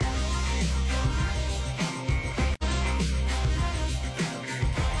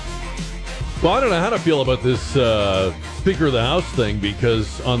Well, I don't know how to feel about this Speaker of the House thing,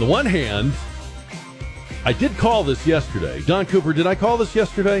 because on the one hand, I did call this yesterday. Don Cooper, did I call this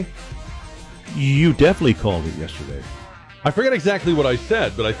yesterday? You definitely called it yesterday. I forget exactly what I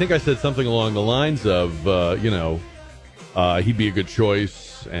said, but I think I said something along the lines of, he'd be a good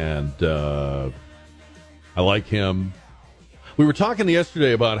choice, and I like him. We were talking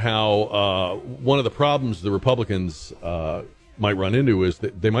yesterday about how one of the problems the Republicans might run into is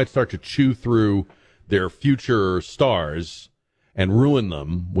that they might start to chew through their future stars and ruin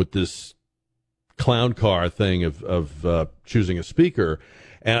them with this clown car thing of choosing a speaker.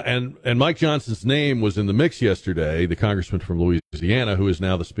 And Mike Johnson's name was in the mix yesterday, the congressman from Louisiana, who is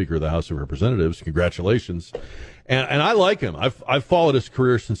now the Speaker of the House of Representatives. Congratulations. And I like him. I've followed his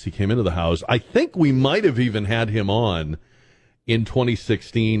career since he came into the House. I think we might have even had him on in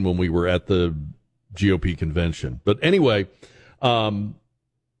 2016 when we were at the GOP convention. But anyway,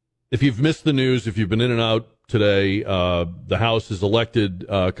 if you've missed the news, if you've been in and out today, the House has elected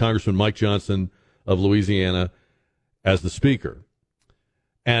Congressman Mike Johnson of Louisiana as the Speaker.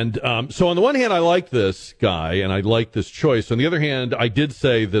 And so on the one hand, I like this guy and I like this choice. On the other hand, I did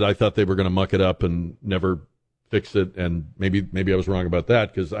say that I thought they were going to muck it up and never fix it. And maybe I was wrong about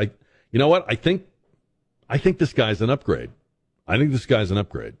that, because you know what? I think this guy's an upgrade.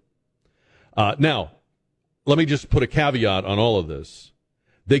 Now, let me just put a caveat on all of this.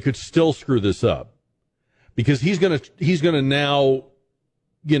 They could still screw this up, because he's gonna now,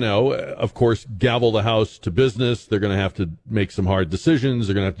 of course, gavel the House to business. They're going to have to make some hard decisions.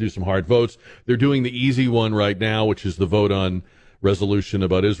 They're going to have to do some hard votes. They're doing the easy one right now, which is the vote on resolution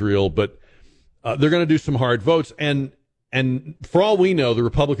about Israel. But they're going to do some hard votes. And for all we know, the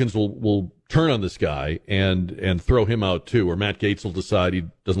Republicans will turn on this guy and throw him out too. Or Matt Gaetz will decide he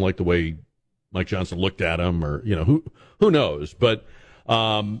doesn't like the way Mike Johnson looked at him, or, who knows. But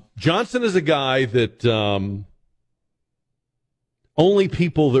Johnson is a guy that only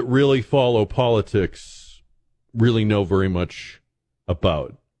people that really follow politics really know very much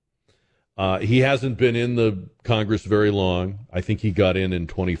about. He hasn't been in the Congress very long. I think he got in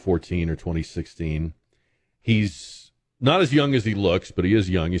 2014 or 2016. He's not as young as he looks, but he is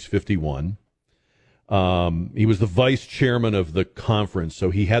young. He's 51. He was the vice chairman of the conference,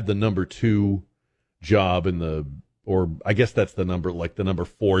 so he had the number 2 job or I guess that's the number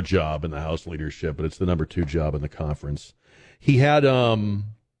 4 job in the House leadership, but it's the number 2 job in the conference. He had,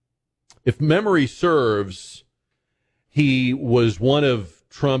 if memory serves, he was one of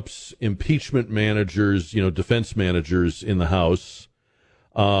Trump's impeachment managers, defense managers in the House.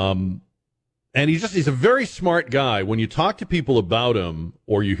 And he's a very smart guy. When you talk to people about him,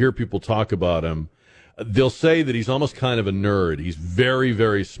 or you hear people talk about him, they'll say that he's almost kind of a nerd. He's very,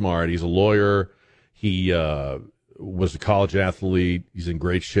 very smart. He's a lawyer. He was a college athlete. He's in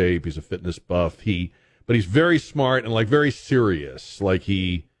great shape. He's a fitness buff. But he's very smart and very serious.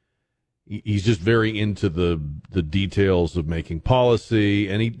 He's just very into the details of making policy,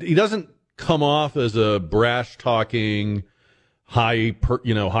 and he doesn't come off as a brash talking, high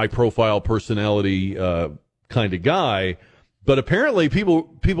profile personality kind of guy. But apparently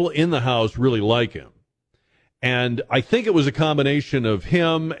people in the House really like him. And I think it was a combination of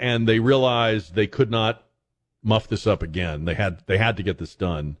him, and they realized they could not muff this up again. They had to get this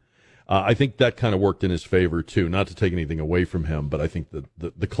done. I think that kind of worked in his favor too. Not to take anything away from him, but I think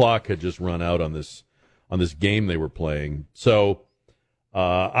the clock had just run out on this game they were playing. So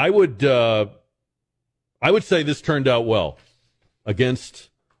I would say this turned out well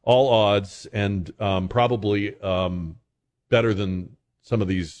against all odds, and probably better than some of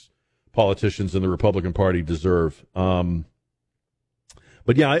these politicians in the Republican Party deserve. But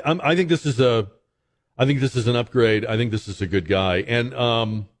yeah, I think this is an upgrade. I think this is a good guy, and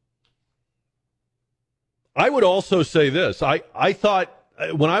I would also say this. I thought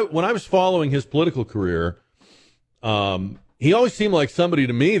when I was following his political career, he always seemed like somebody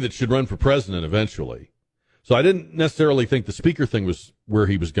to me that should run for president eventually. So I didn't necessarily think the speaker thing was where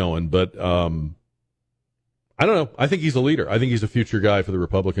he was going, but I don't know. I think he's a leader. I think he's a future guy for the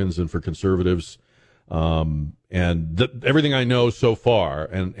Republicans and for conservatives. And everything I know so far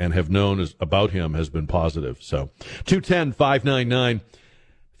and have known about him has been positive. So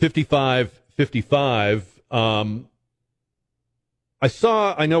 210-599-5555. I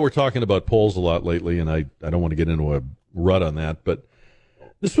know we're talking about polls a lot lately, and I don't want to get into a rut on that, but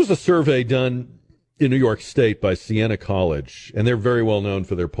this was a survey done in New York State by Siena College, and they're very well known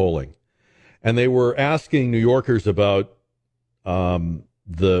for their polling. And they were asking New Yorkers about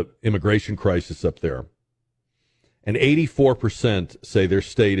the immigration crisis up there. And 84% say their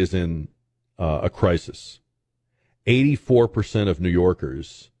state is in a crisis. 84% of New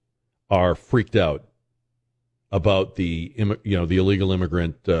Yorkers are freaked out about the illegal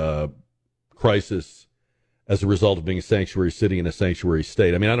immigrant crisis as a result of being a sanctuary city and a sanctuary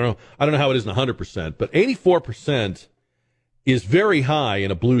state. I mean, I don't know how it is in 100%, but 84% is very high in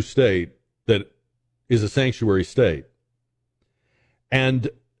a blue state that is a sanctuary state. And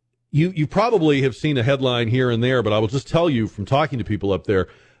you probably have seen a headline here and there, but I will just tell you from talking to people up there,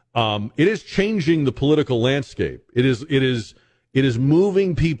 it is changing the political landscape. It is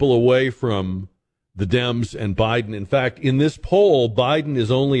moving people away from the Dems and Biden. In fact, in this poll, Biden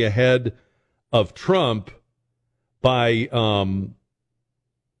is only ahead of Trump by,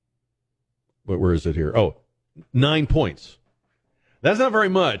 where is it here? 9 points. That's not very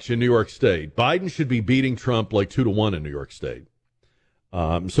much in New York State. Biden should be beating Trump like 2-1 in New York State.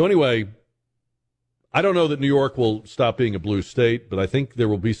 So anyway, I don't know that New York will stop being a blue state, but I think there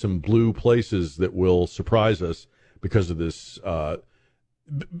will be some blue places that will surprise us because of this,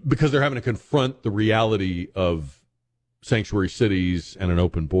 because they're having to confront the reality of sanctuary cities and an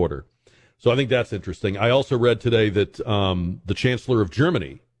open border. So I think that's interesting. I also read today that the Chancellor of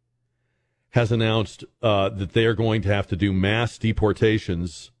Germany has announced that they are going to have to do mass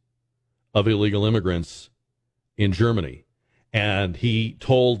deportations of illegal immigrants in Germany. And he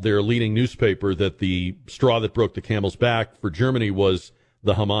told their leading newspaper that the straw that broke the camel's back for Germany was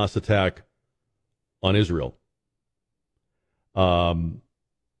the Hamas attack on Israel. And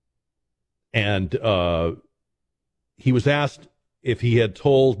he was asked if he had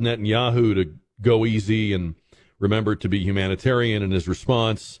told Netanyahu to go easy and remember to be humanitarian in his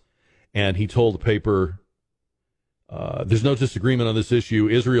response. And he told the paper, there's no disagreement on this issue.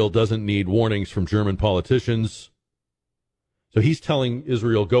 Israel doesn't need warnings from German politicians. So he's telling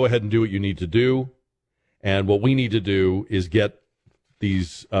Israel, go ahead and do what you need to do. And what we need to do is get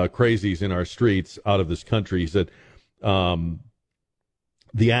these crazies in our streets out of this country. He said,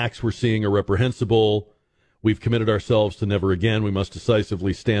 the acts we're seeing are reprehensible. We've committed ourselves to never again. We must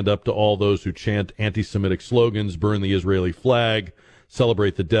decisively stand up to all those who chant anti-Semitic slogans, burn the Israeli flag,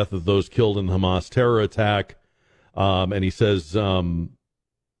 celebrate the death of those killed in the Hamas terror attack. And he says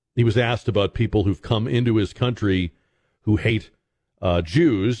he was asked about people who've come into his country who hate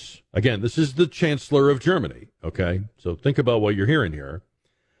Jews. Again, this is the Chancellor of Germany, okay? So think about what you're hearing here.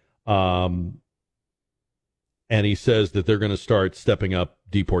 And he says that they're going to start stepping up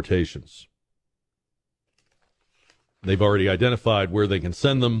deportations. They've already identified where they can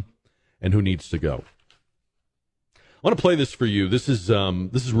send them and who needs to go. I want to play this for you. This is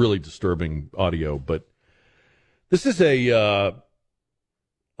really disturbing audio, but this is a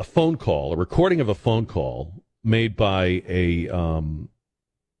phone call, a recording of a phone call made by a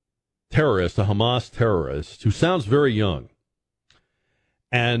terrorist, a Hamas terrorist, who sounds very young.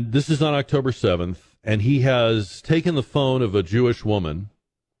 And this is on October 7th, and he has taken the phone of a Jewish woman,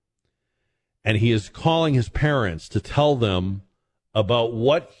 and he is calling his parents to tell them about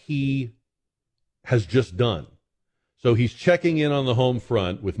what he has just done. So he's checking in on the home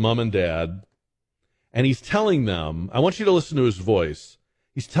front with mom and dad, and he's telling them, I want you to listen to his voice.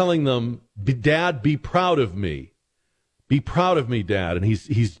 He's telling them, Dad, be proud of me. Be proud of me, Dad. And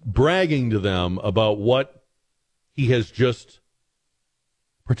he's bragging to them about what he has just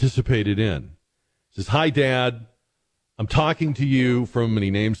participated in. He says, hi, Dad. I'm talking to you from, and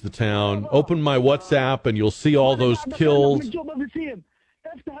he names the town. Open my WhatsApp and you'll see all those killed.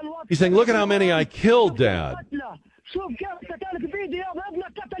 He's saying, look at how many I killed, Dad.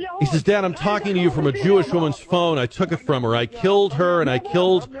 He says, Dad, I'm talking to you from a Jewish woman's phone. I took it from her. I killed her and I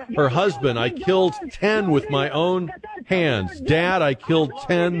killed her husband. I killed 10 with my own hands. Dad, I killed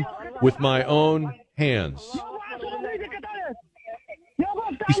 10 with my own hands.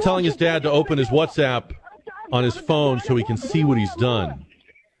 He's telling his dad to open his WhatsApp on his phone so he can see what he's done.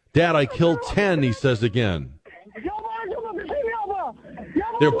 Dad, I killed 10, he says again.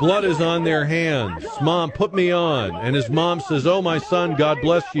 Their blood is on their hands. Mom, put me on. And his mom says, oh, my son, God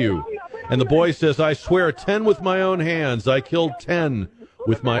bless you. And the boy says, I swear 10 with my own hands. I killed 10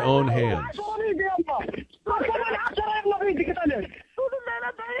 with my own hands.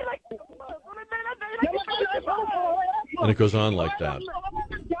 And it goes on like that.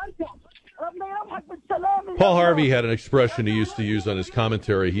 Paul Harvey had an expression he used to use on his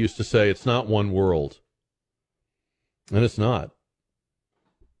commentary. He used to say, it's not one world. And it's not.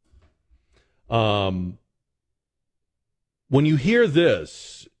 When you hear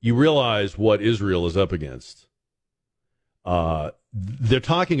this, you realize what Israel is up against. They're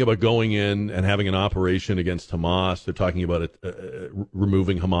talking about going in and having an operation against Hamas. They're talking about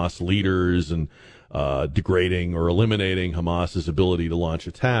removing Hamas leaders and degrading or eliminating Hamas's ability to launch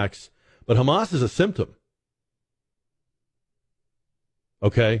attacks. But Hamas is a symptom.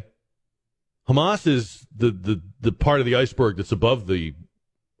 Okay? Hamas is the part of the iceberg that's above the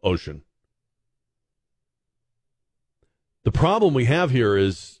ocean. The problem we have here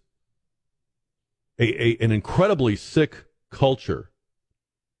is an incredibly sick culture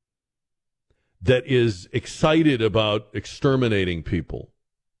that is excited about exterminating people.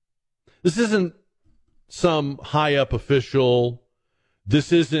 This isn't some high-up official.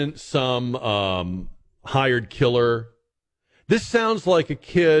 This isn't some hired killer. This sounds like a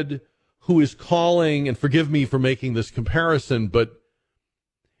kid who is calling, and forgive me for making this comparison, but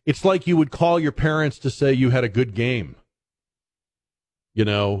it's like you would call your parents to say you had a good game. You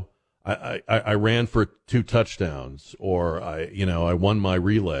know, I ran for 2 touchdowns, or I won my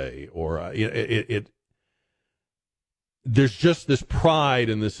relay, or there's just this pride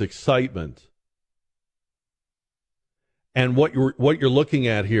and this excitement. And what you're looking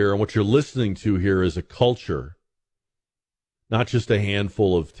at here and what you're listening to here is a culture, not just a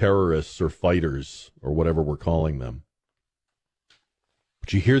handful of terrorists or fighters or whatever we're calling them.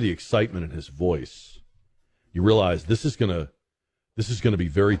 But you hear the excitement in his voice. You realize this is going to be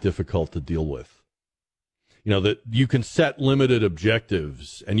very difficult to deal with. You know, that you can set limited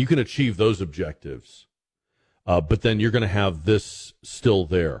objectives and you can achieve those objectives, but then you're going to have this still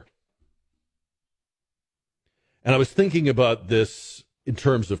there. And I was thinking about this in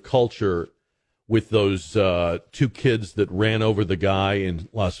terms of culture with those 2 kids that ran over the guy in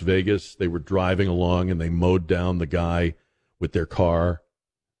Las Vegas. They were driving along and they mowed down the guy with their car,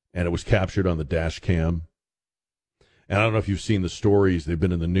 and it was captured on the dash cam. And I don't know if you've seen the stories. They've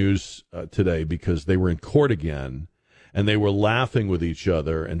been in the news today because they were in court again, and they were laughing with each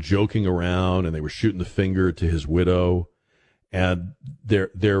other and joking around, and they were shooting the finger to his widow. And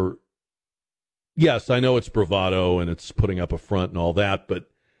they're yes, I know it's bravado and it's putting up a front and all that, but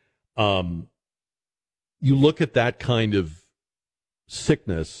you look at that kind of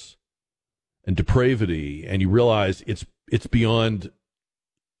sickness and depravity, and you realize it's beyond.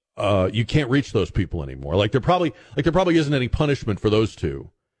 You can't reach those people anymore. Like there probably isn't any punishment for those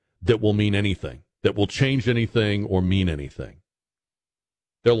 2 that will mean anything, that will change anything or mean anything.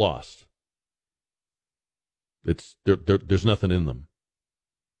 They're lost. There's nothing in them.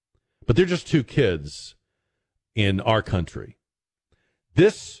 But they're just 2 kids in our country.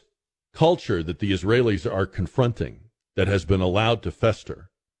 This culture that the Israelis are confronting, that has been allowed to fester,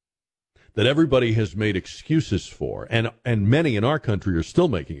 that everybody has made excuses for, and many in our country are still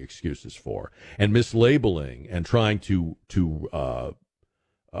making excuses for, and mislabeling and trying to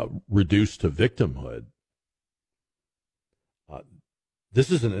reduce to victimhood.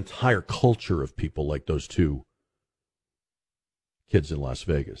 This is an entire culture of people like those 2 kids in Las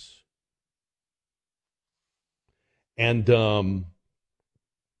Vegas. And so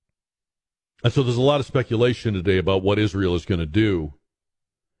there's a lot of speculation today about what Israel is going to do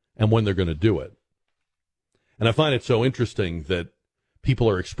and when they're going to do it. And I find it so interesting that people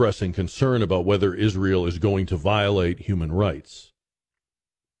are expressing concern about whether Israel is going to violate human rights.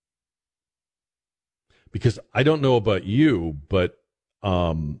 Because I don't know about you, but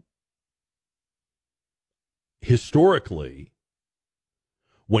historically,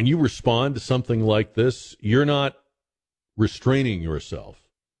 when you respond to something like this, you're not restraining yourself.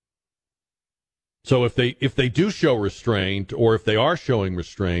 So if they do show restraint, or if they are showing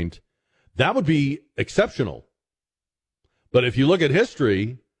restraint, that would be exceptional. But if you look at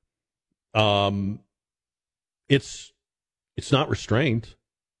history, it's not restraint.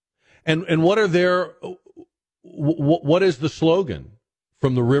 And what is the slogan?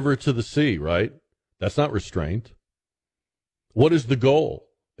 From the river to the sea, right? That's not restraint. What is the goal?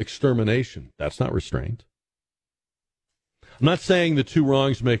 Extermination. That's not restraint. I'm not saying the 2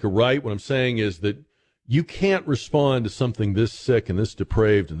 wrongs make a right. What I'm saying is that you can't respond to something this sick and this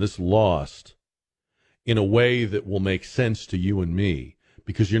depraved and this lost in a way that will make sense to you and me,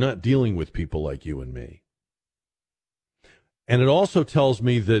 because you're not dealing with people like you and me. And it also tells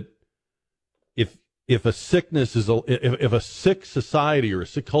me that if a sickness is if a sick society or a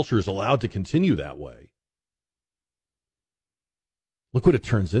sick culture is allowed to continue that way, look what it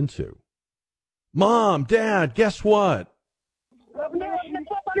turns into. Mom, Dad, guess what?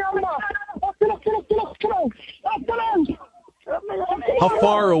 How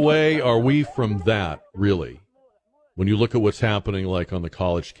far away are we from that, really? When you look at what's happening, like on the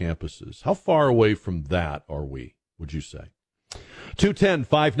college campuses, how far away from that are we, would you say?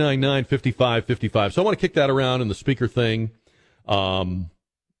 210-599-5555. So I want to kick that around in the speaker thing. And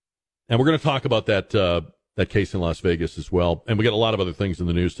we're going to talk about that case in Las Vegas as well. And we got a lot of other things in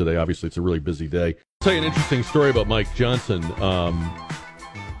the news today. Obviously, it's a really busy day. I'll tell you an interesting story about Mike Johnson.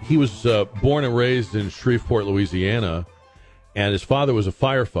 He was born and raised in Shreveport, Louisiana, and his father was a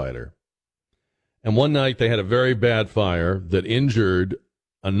firefighter. And one night they had a very bad fire that injured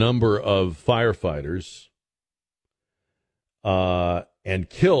a number of firefighters and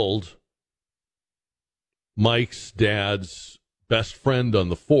killed Mike's dad's best friend on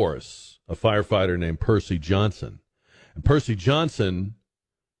the force, a firefighter named Percy Johnson. And Percy Johnson,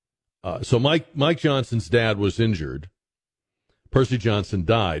 so Mike Johnson's dad was injured. Percy Johnson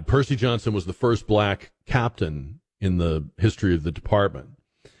died. Percy Johnson was the first black captain in the history of the department.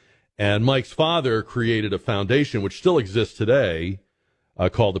 And Mike's father created a foundation, which still exists today,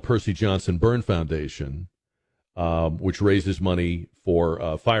 called the Percy Johnson Burn Foundation, which raises money for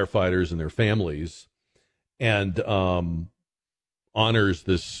firefighters and their families and honors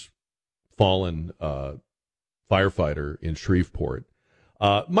this fallen firefighter in Shreveport.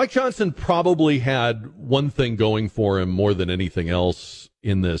 Mike Johnson probably had one thing going for him more than anything else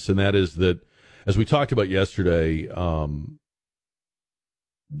in this, and that is that, as we talked about yesterday,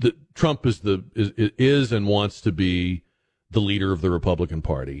 Trump is and wants to be the leader of the Republican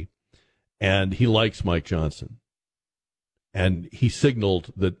Party, and he likes Mike Johnson. And he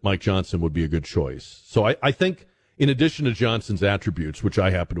signaled that Mike Johnson would be a good choice. So I think, in addition to Johnson's attributes, which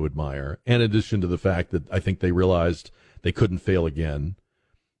I happen to admire, and in addition to the fact that I think they realized they couldn't fail again,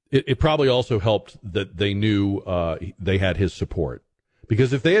 it probably also helped that they knew they had his support.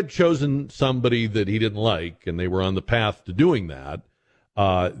 Because if they had chosen somebody that he didn't like and they were on the path to doing that,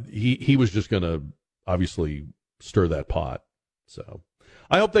 he was just going to obviously stir that pot. So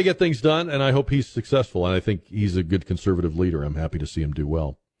I hope they get things done, and I hope he's successful. And I think he's a good conservative leader. I'm happy to see him do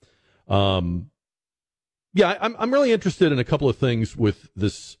well. Yeah, I'm really interested in a couple of things with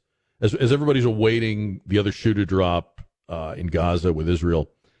this, as everybody's awaiting the other shoe to drop in Gaza with Israel.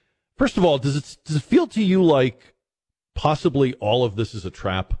 First of all, does it feel to you like possibly all of this is a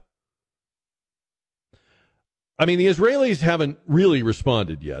trap? I mean, the Israelis haven't really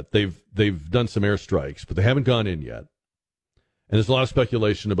responded yet. They've done some airstrikes, but they haven't gone in yet. And there's a lot of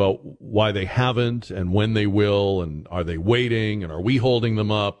speculation about why they haven't and when they will, and are they waiting, and are we holding them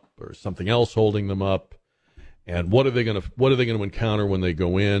up, or something else holding them up, and what are they going to encounter when they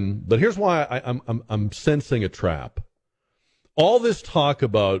go in? But here's why I'm sensing a trap. All this talk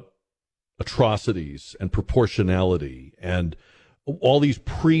about atrocities and proportionality and all these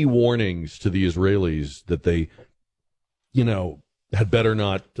pre-warnings to the Israelis that they, had better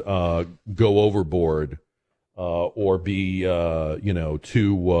not go overboard or be,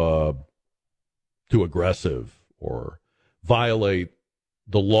 too aggressive or violate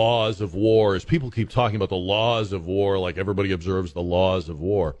the laws of war. As people keep talking about the laws of war, like everybody observes the laws of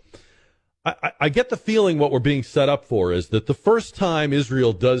war. I get the feeling what we're being set up for is that the first time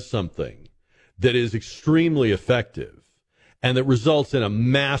Israel does something that is extremely effective and that results in a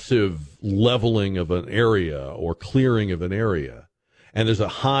massive leveling of an area or clearing of an area, and there's a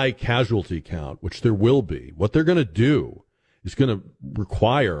high casualty count, which there will be, what they're going to do is going to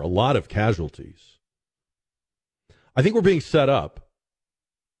require a lot of casualties. I think we're being set up.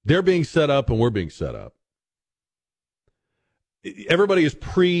 They're being set up and we're being set up. Everybody is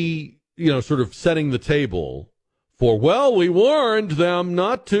sort of setting the table for, well, we warned them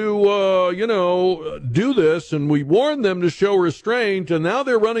not to, do this, and we warned them to show restraint, and now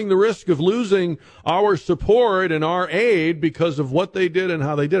they're running the risk of losing our support and our aid because of what they did and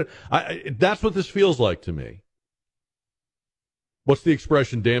how they did it. That's what this feels like to me. What's the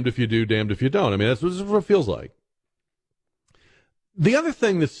expression, damned if you do, damned if you don't? I mean, this is what it feels like. The other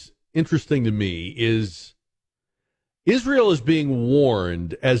thing that's interesting to me is Israel is being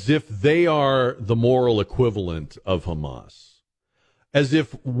warned as if they are the moral equivalent of Hamas, as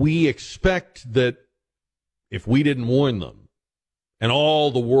if we expect that if we didn't warn them, and all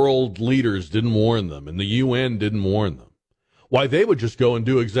the world leaders didn't warn them, and the UN didn't warn them, why they would just go and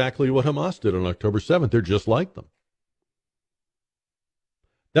do exactly what Hamas did on October 7th. They're just like them.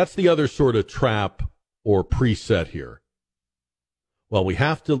 That's the other sort of trap or preset here. Well, we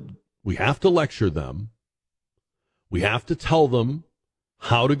have to lecture them. We have to tell them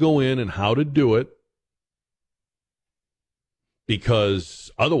how to go in and how to do it,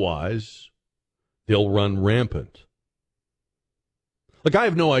 because otherwise they'll run rampant. Like, I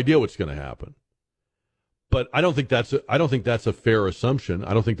have no idea what's going to happen, but I don't think that's a fair assumption.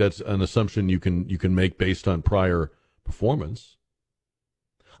 I don't think that's an assumption you can make based on prior performance.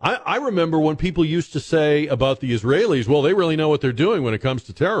 I remember when people used to say about the Israelis, well, they really know what they're doing when it comes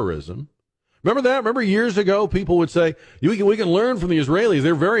to terrorism. Remember that? Remember years ago, people would say, we can learn from the Israelis.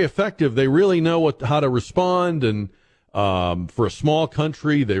 They're very effective. They really know how to respond. And for a small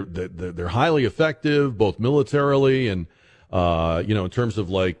country, they're highly effective, both militarily and, in terms of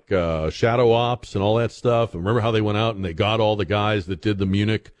like shadow ops and all that stuff. And remember how they went out and they got all the guys that did the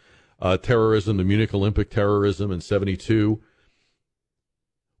Munich terrorism, the Munich Olympic terrorism in 72.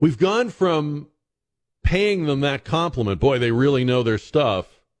 We've gone from paying them that compliment, boy, they really know their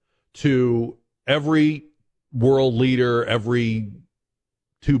stuff, to every world leader, every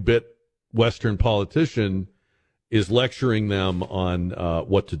two-bit Western politician is lecturing them on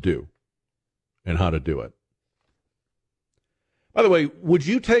what to do and how to do it. By the way, would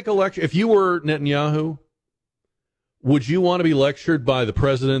you take a lecture? If you were Netanyahu, would you want to be lectured by the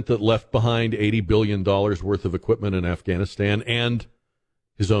president that left behind $80 billion worth of equipment in Afghanistan and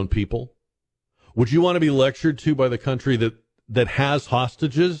his own people? Would you want to be lectured to by the country that has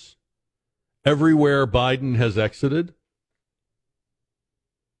hostages everywhere Biden has exited?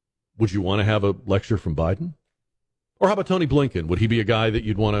 Would you want to have a lecture from Biden? Or how about Tony Blinken? Would he be a guy that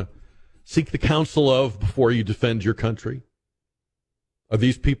you'd want to seek the counsel of before you defend your country? Are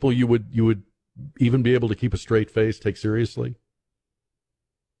these people you would even be able to keep a straight face, take seriously?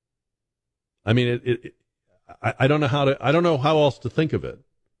 I mean, I don't know how else to think of it.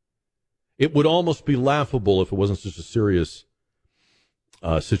 It would almost be laughable if it wasn't such a serious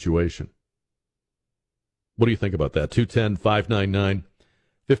situation. What do you think about that?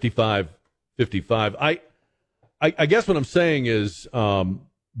 210-599-5555. I guess what I'm saying is,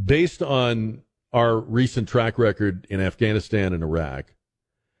 based on our recent track record in Afghanistan and Iraq,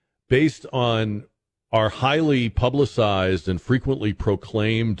 based on our highly publicized and frequently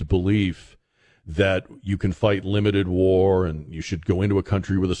proclaimed belief that you can fight limited war and you should go into a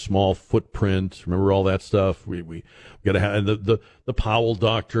country with a small footprint. Remember all that stuff? We got to have the Powell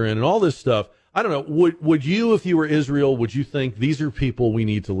Doctrine and all this stuff. I don't know. Would you, if you were Israel, would you think these are people we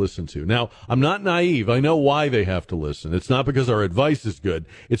need to listen to? Now, I'm not naive. I know why they have to listen. It's not because our advice is good.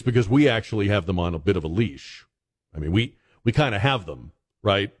 It's because we actually have them on a bit of a leash. I mean, we kind of have them,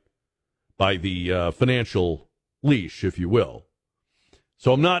 right? By the financial leash, if you will.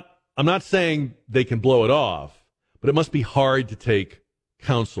 So I'm not saying they can blow it off, but it must be hard to take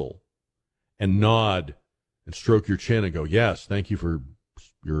counsel and nod and stroke your chin and go, yes, thank you for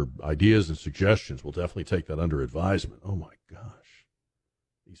your ideas and suggestions. We'll definitely take that under advisement. Oh, my gosh.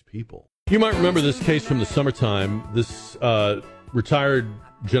 These people. You might remember this case from the summertime. This retired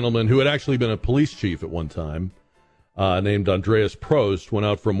gentleman who had actually been a police chief at one time, named Andreas Prost, went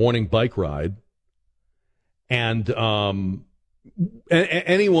out for a morning bike ride. And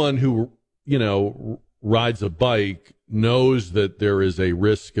anyone who, rides a bike knows that there is a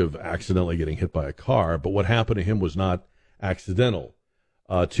risk of accidentally getting hit by a car. But what happened to him was not accidental.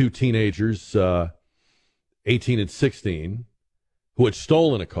 Two teenagers, 18 and 16, who had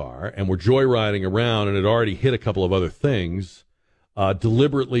stolen a car and were joyriding around and had already hit a couple of other things,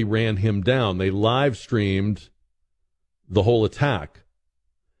 deliberately ran him down. They live streamed the whole attack.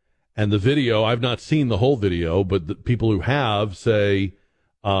 And the video, I've not seen the whole video, but the people who have say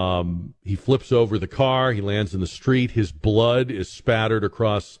he flips over the car, he lands in the street, his blood is spattered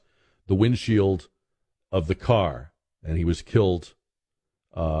across the windshield of the car, and he was killed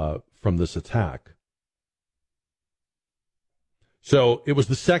from this attack. So it was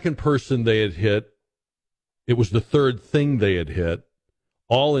the second person they had hit. It was the third thing they had hit,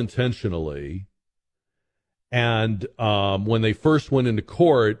 all intentionally. And when they first went into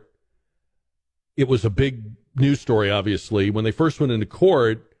court, it was a big news story, obviously. When they first went into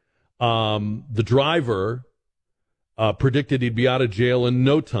court, the driver predicted he'd be out of jail in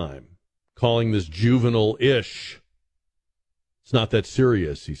no time, calling this juvenile-ish. It's not that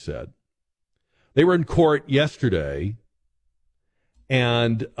serious, he said. They were in court yesterday,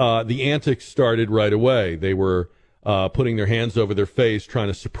 and the antics started right away. They were putting their hands over their face, trying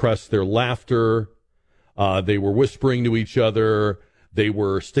to suppress their laughter. They were whispering to each other. They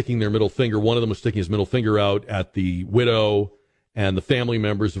were sticking their middle finger. One of them was sticking his middle finger out at the widow and the family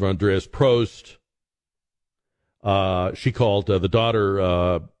members of Andreas Prost. She called, the daughter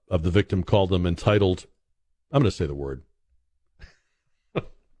of the victim called them entitled. I'm going to say the word.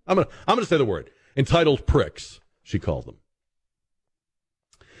 I'm going to say the word. Entitled pricks, she called them.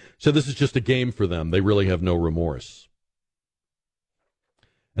 So this is just a game for them. They really have no remorse.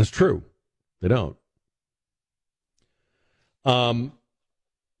 That's true. They don't.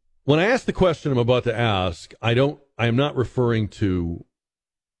 When I ask the question I'm about to ask, I am not referring to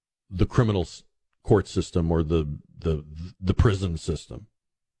the criminal court system or the prison system.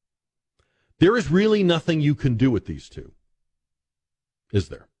 There is really nothing you can do with these two, is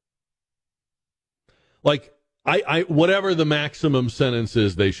there? Like, I whatever the maximum sentence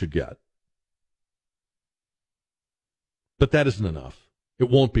is, they should get. But that isn't enough. It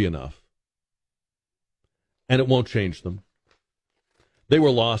won't be enough. And it won't change them. They were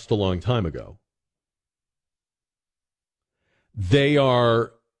lost a long time ago. They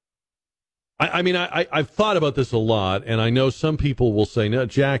are I've thought about this a lot, and I know some people will say, "No,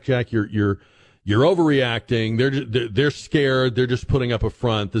 Jack, you're overreacting. They're scared. They're just putting up a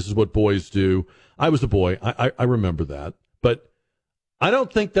front. This is what boys do." I was a boy. I remember that, but I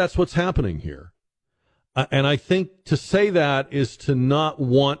don't think that's what's happening here. And I think to say that is to not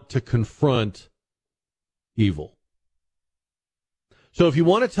want to confront evil. So if you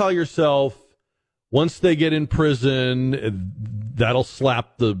want to tell yourself, once they get in prison, that'll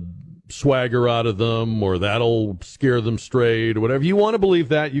slap the swagger out of them, or that'll scare them straight, or whatever. You want to believe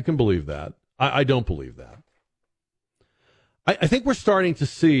that, you can believe that. I don't believe that. I think we're starting to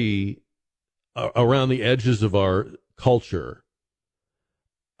see around the edges of our culture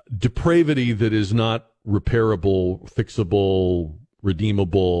depravity that is not repairable, fixable,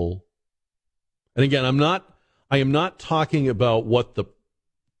 redeemable. And again, I am not talking about what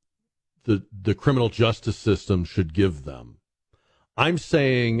the criminal justice system should give them. I'm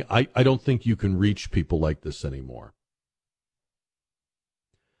saying I don't think you can reach people like this anymore.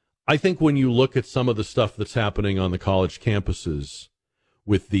 I think when you look at some of the stuff that's happening on the college campuses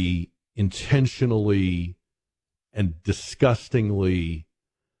with the intentionally and disgustingly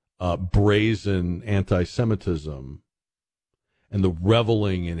brazen anti-Semitism and the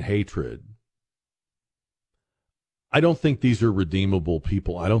reveling in hatred, I don't think these are redeemable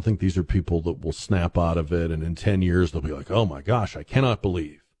people. I don't think these are people that will snap out of it, and in 10 years they'll be like, "Oh my gosh, I cannot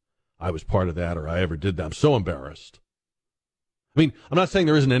believe I was part of that, or I ever did that. I'm so embarrassed." I mean, I'm not saying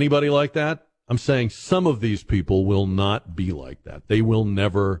there isn't anybody like that. I'm saying some of these people will not be like that. They will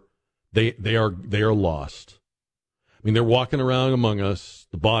never, they are lost. I mean, they're walking around among us.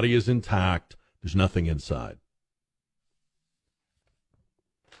 The body is intact. There's nothing inside.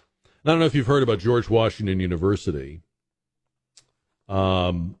 I don't know if you've heard about George Washington University.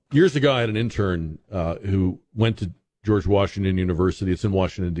 Years ago, I had an intern who went to George Washington University. It's in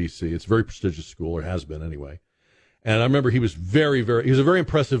Washington, D.C. It's a very prestigious school, or has been anyway. And I remember he was he was a very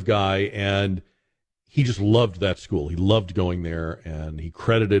impressive guy, and he just loved that school. He loved going there, and he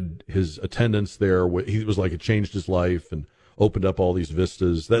credited his attendance there. He was like, it changed his life and opened up all these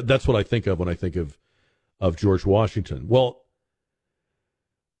vistas. That's what I think of when I think of George Washington. Well,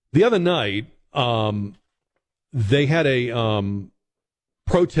 the other night, they had a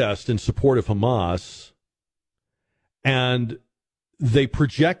protest in support of Hamas, and they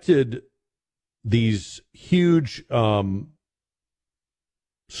projected these huge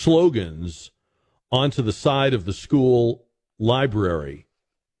slogans onto the side of the school library.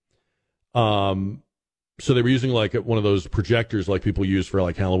 So they were using like one of those projectors like people use for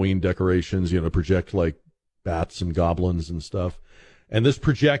like Halloween decorations, to project like bats and goblins and stuff. And this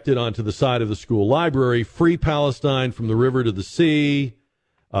projected onto the side of the school library, "Free Palestine from the river to the sea."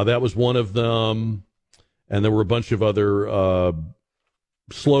 That was one of them. And there were a bunch of other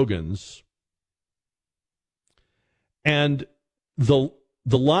slogans. And the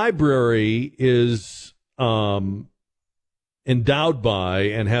library is endowed by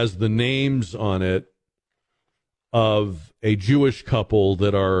and has the names on it of a Jewish couple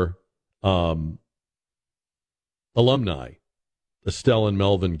that are alumni, Estelle and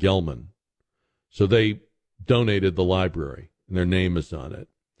Melvin Gelman. So they donated the library, and their name is on it.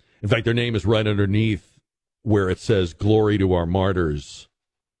 In fact, their name is right underneath where it says "Glory to our martyrs,"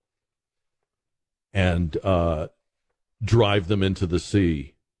 and "Drive them into the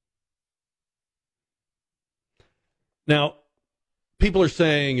sea." Now, people are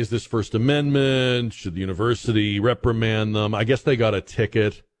saying, is this First Amendment? Should the university reprimand them? I guess they got a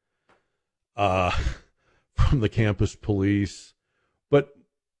ticket from the campus police. But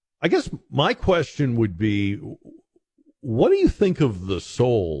I guess my question would be, what do you think of the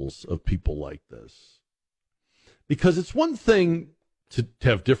souls of people like this? Because it's one thing to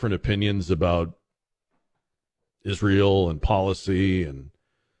have different opinions about Israel and policy and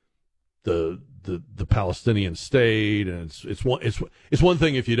the Palestinian state, and it's one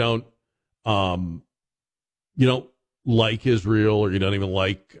thing if you don't like Israel, or you don't even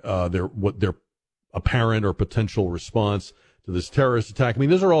like their apparent or potential response to this terrorist attack. I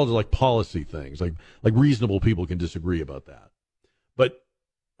mean, those are all like policy things. Like reasonable people can disagree about that. But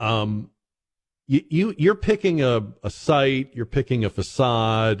you're picking a site, you're picking a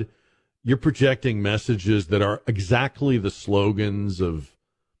facade, you're projecting messages that are exactly the slogans of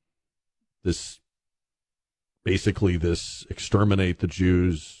this, basically this exterminate the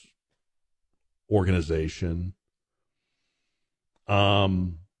Jews organization.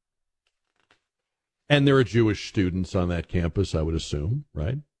 And there are Jewish students on that campus, I would assume,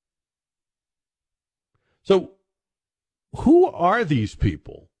 right? So who are these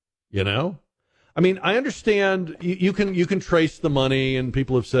people, I mean, I understand you can trace the money, and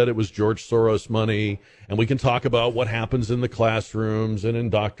people have said it was George Soros money, and we can talk about what happens in the classrooms and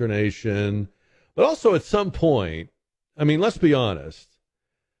indoctrination. But also at some point, I mean, let's be honest,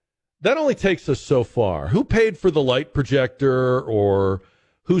 that only takes us so far. Who paid for the light projector or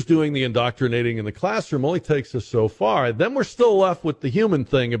who's doing the indoctrinating in the classroom only takes us so far. Then we're still left with the human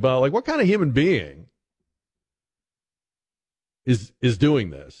thing about, like, what kind of human being is doing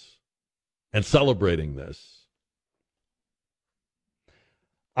this and celebrating this?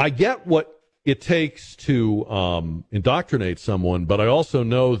 I get what it takes to indoctrinate someone, but I also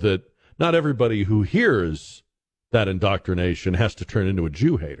know that not everybody who hears that indoctrination has to turn into a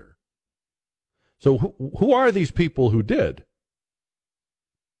Jew hater. So who are these people who did?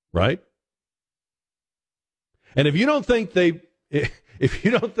 Right? And if you don't think they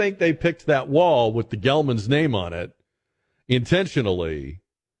picked that wall with the Gelman's name on it intentionally,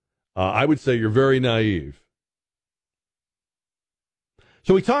 I would say you're very naive.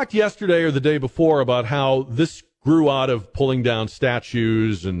 So we talked yesterday or the day before about how this grew out of pulling down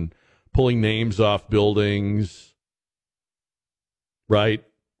statues and pulling names off buildings, right?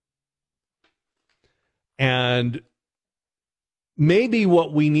 And maybe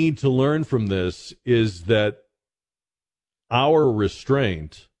what we need to learn from this is that our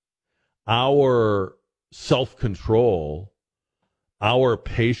restraint, our self-control, our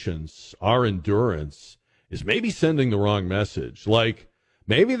patience, our endurance is maybe sending the wrong message. Like,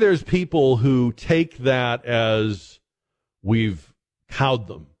 maybe there's people who take that as we've cowed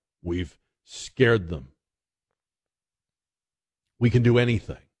them, we've scared them. We can do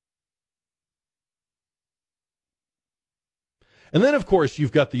anything. And then, of course,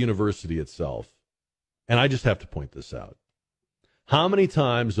 you've got the university itself. And I just have to point this out. How many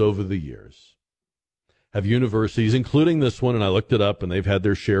times over the years have universities, including this one, and I looked it up, and they've had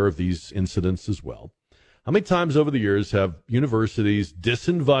their share of these incidents as well, how many times over the years have universities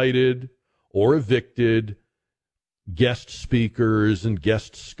disinvited or evicted guest speakers and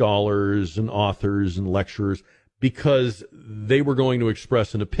guest scholars and authors and lecturers because they were going to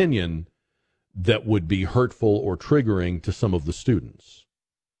express an opinion that would be hurtful or triggering to some of the students?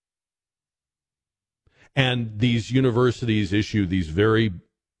 And these universities issue these very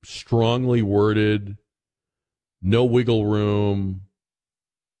strongly worded, no wiggle room,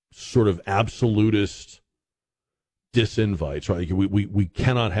 sort of absolutist disinvites, right? We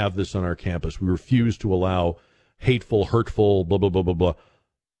cannot have this on our campus. We refuse to allow hateful, hurtful, blah, blah, blah, blah, blah.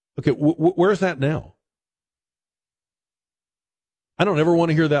 Okay, where's that now? I don't ever want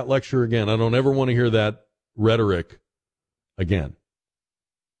to hear that lecture again. I don't ever want to hear that rhetoric again.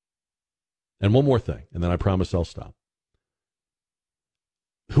 And one more thing, and then I promise I'll stop.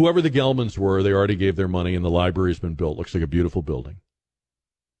 Whoever the Gelmans were, they already gave their money, and the library's been built. Looks like a beautiful building.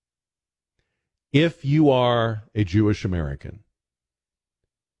 If you are a Jewish American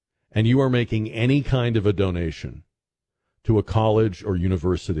and you are making any kind of a donation to a college or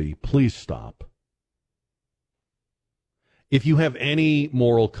university, please stop. If you have any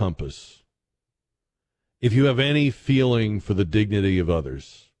moral compass, if you have any feeling for the dignity of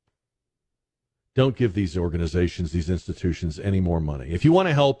others, don't give these organizations, these institutions, any more money. If you want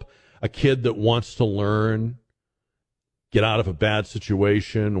to help a kid that wants to learn, get out of a bad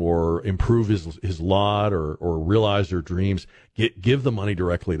situation or improve his lot or realize their dreams, give the money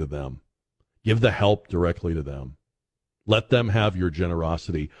directly to them. Give the help directly to them. Let them have your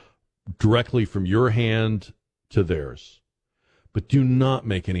generosity directly from your hand to theirs. But do not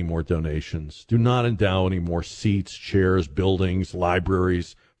make any more donations. Do not endow any more seats, chairs, buildings,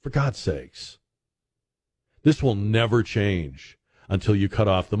 libraries, for God's sakes. This will never change until you cut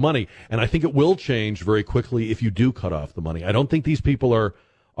off the money. And I think it will change very quickly if you do cut off the money. I don't think these people are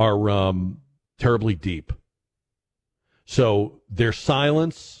terribly deep. So their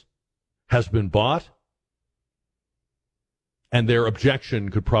silence has been bought, and their objection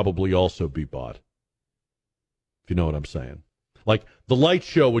could probably also be bought, if you know what I'm saying. Like, the light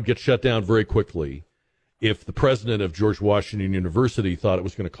show would get shut down very quickly if the president of George Washington University thought it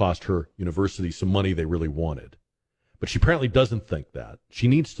was going to cost her university some money they really wanted. But she apparently doesn't think that. She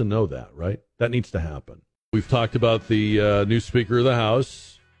needs to know that, right? That needs to happen. We've talked about the new Speaker of the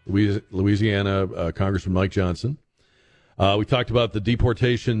House, Louisiana Congressman Mike Johnson. We talked about the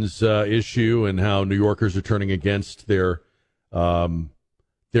deportations issue and how New Yorkers are turning against their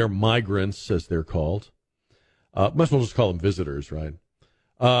migrants, as they're called. Might as well just call them visitors, right?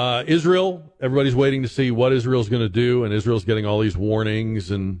 Israel, everybody's waiting to see what Israel's going to do, and Israel's getting all these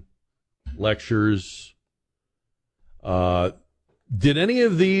warnings and lectures. Did any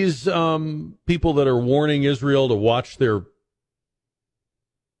of these people that are warning Israel to watch their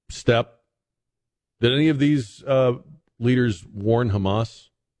step Did any of these leaders warn Hamas?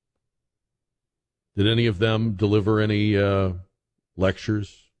 Did any of them deliver any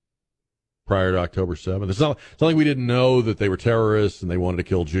lectures prior to October 7th? It's not like we didn't know that they were terrorists and they wanted to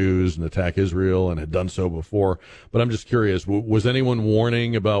kill Jews and attack Israel and had done so before. But I'm just curious, was anyone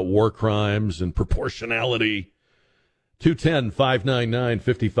warning about war crimes and proportionality?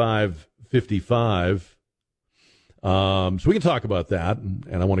 210-599-5555. So we can talk about that,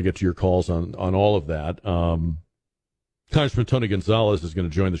 and I want to get to your calls on all of that. Congressman Tony Gonzales is going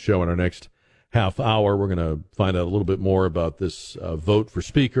to join the show in our next half hour. We're going to find out a little bit more about this vote for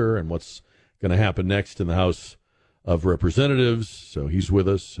Speaker and what's going to happen next in the House of Representatives. So he's with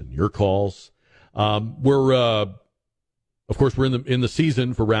us, and your calls. We're in the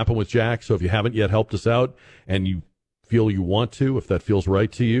season for Rapping with Jack. So if you haven't yet helped us out and you feel you want to, if that feels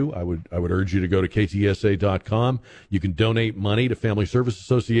right to you, I would urge you to go to ktsa.com. You can donate money to Family Service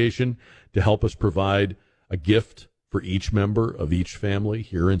Association to help us provide a gift for each member of each family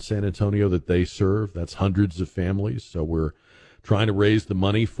here in San Antonio that they serve. That's hundreds of families. So we're trying to raise the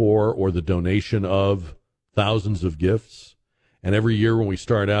money for or the donation of thousands of gifts. And every year when we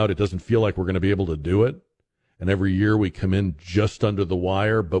start out, it doesn't feel like we're going to be able to do it. And every year we come in just under the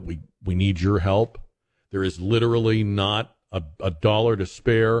wire, but we need your help. There is literally not a dollar to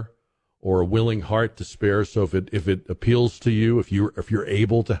spare or a willing heart to spare. So if it appeals to you, if you're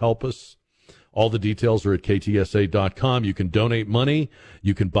able to help us, all the details are at ktsa.com. You can donate money.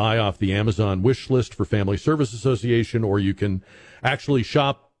 You can buy off the Amazon wish list for Family Service Association, or you can actually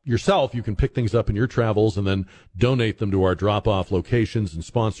shop yourself. You can pick things up in your travels and then donate them to our drop-off locations and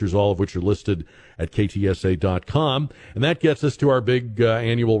sponsors, all of which are listed at ktsa.com. And that gets us to our big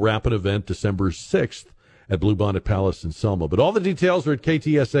annual Rapid event, December 6th. At Bluebonnet Palace in Selma. But all the details are at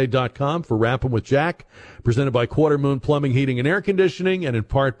ktsa.com for Rapping with Jack, presented by Quarter Moon Plumbing, Heating, and Air Conditioning, and in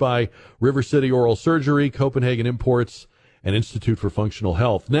part by River City Oral Surgery, Copenhagen Imports, and Institute for Functional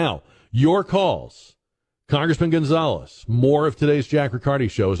Health. Now, your calls. Congressman Gonzales, more of today's Jack Riccardi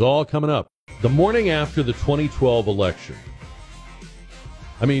show is all coming up. The morning after the 2012 election.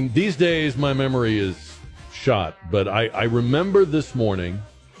 I mean, these days my memory is shot, but I remember this morning.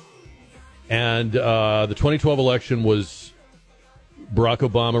 And the 2012 election was Barack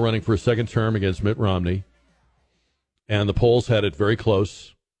Obama running for a second term against Mitt Romney. And the polls had it very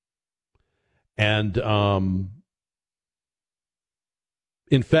close. And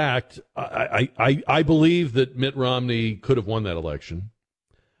in fact, I believe that Mitt Romney could have won that election.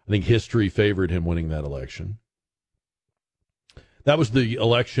 I think history favored him winning that election. That was the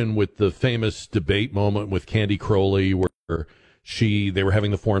election with the famous debate moment with Candy Crowley where they were having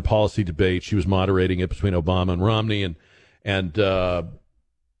the foreign policy debate. She was moderating it between Obama and Romney, and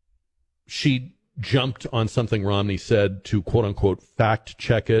she jumped on something Romney said to quote unquote fact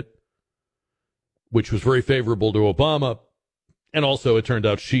check it, which was very favorable to Obama. And also, it turned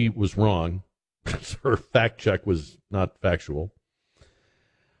out she was wrong. Her fact check was not factual.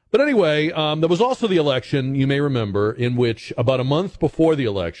 But anyway, there was also the election, you may remember, in which about a month before the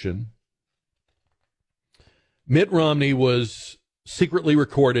election, Mitt Romney was secretly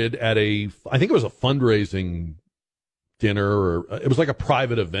recorded at I think it was a fundraising dinner, or it was like a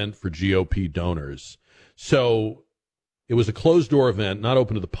private event for GOP donors. So it was a closed-door event, not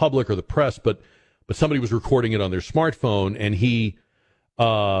open to the public or the press, but somebody was recording it on their smartphone, and he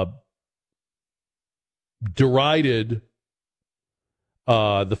derided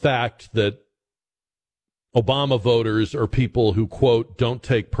the fact that Obama voters are people who, quote, don't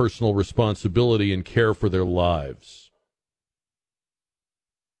take personal responsibility and care for their lives.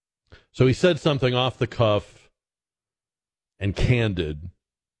 So he said something off the cuff and candid,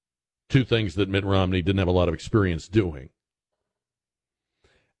 two things that Mitt Romney didn't have a lot of experience doing.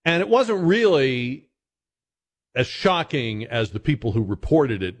 And it wasn't really as shocking as the people who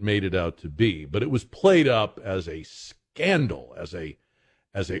reported it made it out to be, but it was played up as a scandal, as a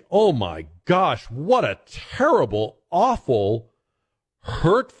oh my gosh, what a terrible, awful,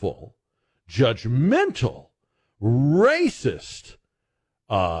 hurtful, judgmental, racist,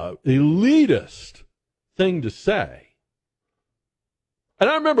 elitist thing to say. And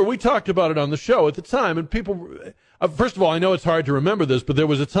I remember we talked about it on the show at the time, and people, first of all, I know it's hard to remember this, but there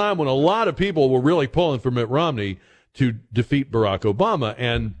was a time when a lot of people were really pulling for Mitt Romney to defeat Barack Obama,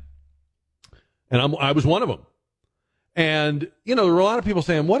 and I was one of them. And, you know, there were a lot of people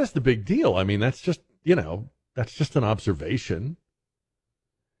saying, what is the big deal? I mean, that's just an observation.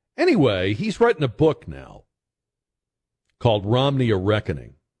 Anyway, he's writing a book now called Romney: A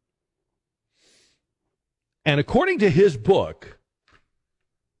Reckoning. And according to his book,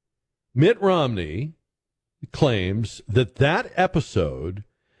 Mitt Romney claims that episode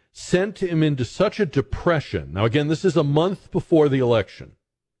sent him into such a depression. Now, again, this is a month before the election.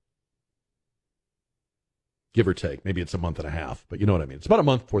 Give or take. Maybe it's a month and a half, but you know what I mean. It's about a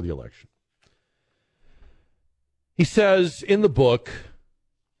month before the election. He says in the book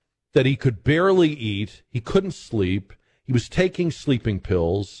that he could barely eat, he couldn't sleep, he was taking sleeping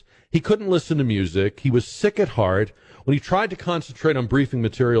pills, he couldn't listen to music, he was sick at heart. When he tried to concentrate on briefing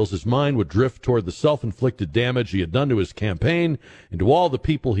materials, his mind would drift toward the self-inflicted damage he had done to his campaign and to all the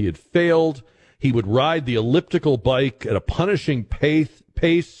people he had failed. He would ride the elliptical bike at a punishing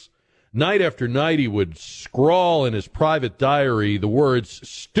pace. Night after night, he would scrawl in his private diary the words,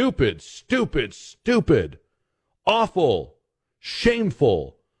 stupid, stupid, stupid, awful,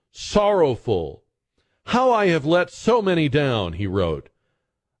 shameful, sorrowful. How I have let so many down, he wrote.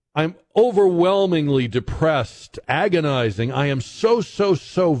 I'm overwhelmingly depressed, agonizing. I am so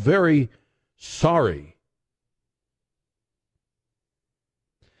very sorry.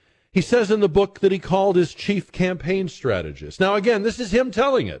 He says in the book that he called his chief campaign strategist. Now, again, this is him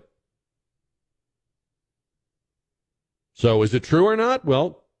telling it. So is it true or not?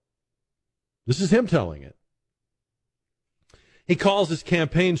 Well, this is him telling it. He calls his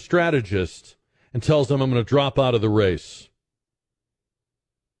campaign strategist and tells him, I'm going to drop out of the race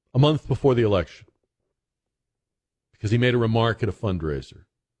a month before the election because he made a remark at a fundraiser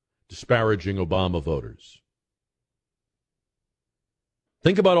disparaging Obama voters.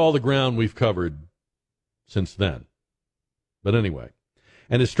 Think about all the ground we've covered since then. But anyway,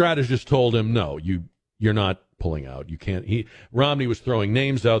 and his strategist told him, no, you're not pulling out. You can't. Romney was throwing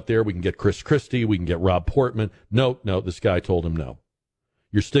names out there. We can get Chris Christie. We can get Rob Portman. No, this guy told him no.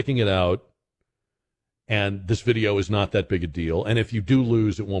 You're sticking it out. And this video is not that big a deal. And if you do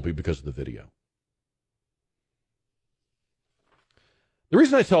lose, it won't be because of the video. The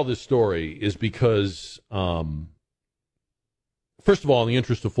reason I tell this story is because, first of all, in the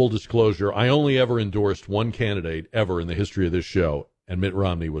interest of full disclosure, I only ever endorsed one candidate ever in the history of this show, and Mitt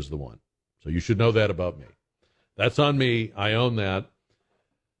Romney was the one. So you should know that about me. That's on me. I own that.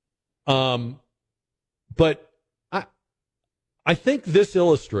 But I think this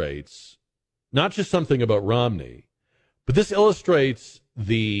illustrates not just something about Romney, but this illustrates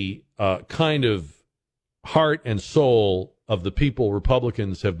the kind of heart and soul of the people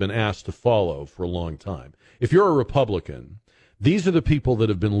Republicans have been asked to follow for a long time. If you're a Republican, these are the people that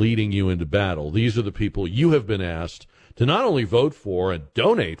have been leading you into battle. These are the people you have been asked to not only vote for and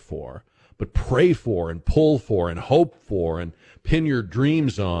donate for, but pray for and pull for and hope for and pin your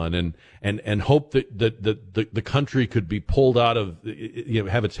dreams on and hope that the country could be pulled out of,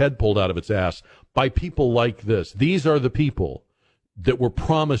 have its head pulled out of its ass by people like this. These are the people that were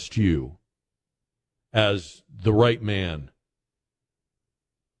promised you as the right man.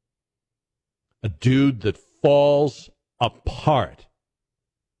 A dude that falls apart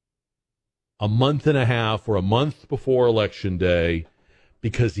a month and a half or a month before Election Day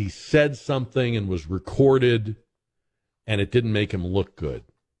because he said something and was recorded and it didn't make him look good.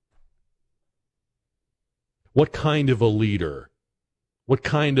 What kind of a leader, what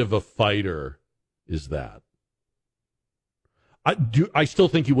kind of a fighter is that? I still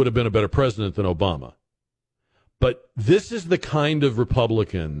think he would have been a better president than Obama. But this is the kind of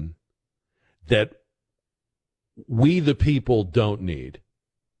Republican that we the people don't need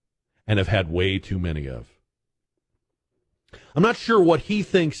and have had way too many of. I'm not sure what he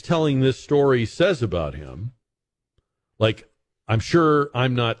thinks telling this story says about him. Like, I'm sure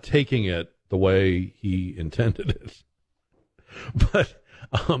I'm not taking it the way he intended it. But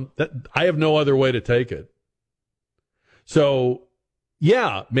I have no other way to take it. So,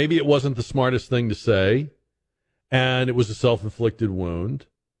 yeah, maybe it wasn't the smartest thing to say, and it was a self-inflicted wound.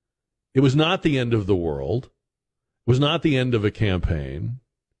 It was not the end of the world. It was not the end of a campaign.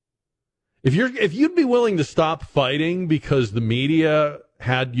 If you'd be willing to stop fighting because the media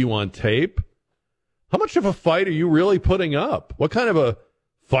had you on tape, how much of a fight are you really putting up? What kind of a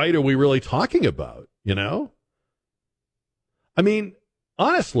fight are we really talking about, you know? I mean,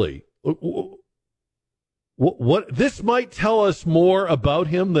 honestly, what this might tell us more about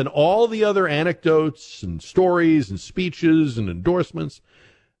him than all the other anecdotes and stories and speeches and endorsements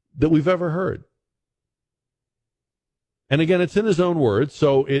that we've ever heard. And again, it's in his own words,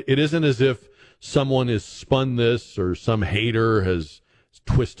 so it isn't as if someone has spun this or some hater has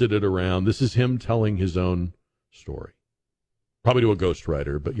twisted it around. This is him telling his own story. Probably to a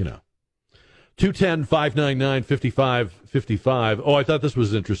ghostwriter, but you know. 210-599-5555. Oh, I thought this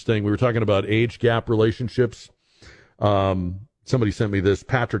was interesting. We were talking about age gap relationships. Somebody sent me this.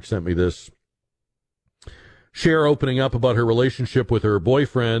 Patrick sent me this. Cher opening up about her relationship with her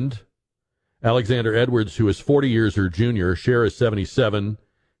boyfriend, Alexander Edwards, who is 40 years her junior. Cher is 77.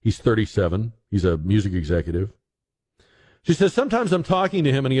 He's 37. He's a music executive. She says, sometimes I'm talking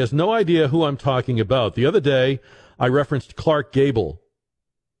to him and he has no idea who I'm talking about. The other day, I referenced Clark Gable.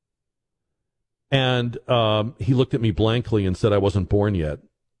 And he looked at me blankly and said I wasn't born yet.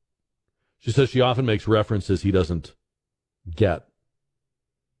 She says she often makes references he doesn't get.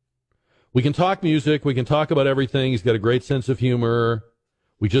 We can talk music. We can talk about everything. He's got a great sense of humor.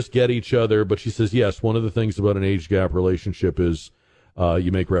 We just get each other. But she says, yes, one of the things about an age gap relationship is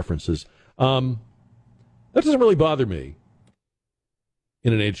you make references. That doesn't really bother me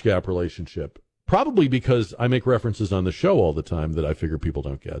in an age gap relationship. Probably because I make references on the show all the time that I figure people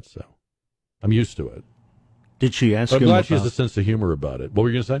don't get. So I'm used to it. Did she ask him I'm glad she has a sense of humor about it. What were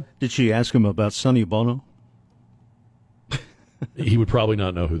you going to say? Did she ask him about Sonny Bono? He would probably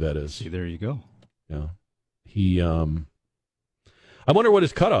not know who that is. See, there you go. Yeah. I wonder what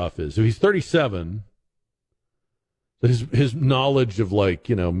his cutoff is. If he's 37, but his knowledge of, like,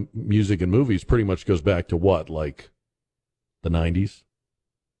 you know, music and movies pretty much goes back to what, like the 90s?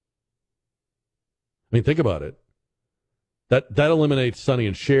 I mean, think about it. That eliminates Sonny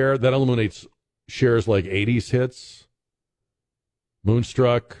and Cher. That eliminates Cher's, like, 80s hits.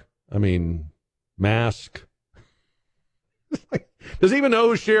 Moonstruck. I mean, Mask. Does he even know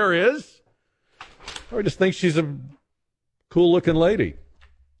who Cher is? Or he just thinks she's a cool-looking lady?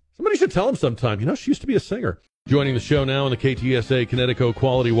 Somebody should tell him sometime. You know, she used to be a singer. Joining the show now on the KTSA Connecticut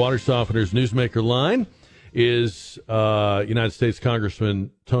Quality Water Softeners Newsmaker line is United States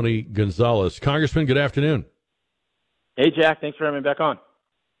Congressman Tony Gonzales. Congressman, good afternoon. Hey, Jack. Thanks for having me back on.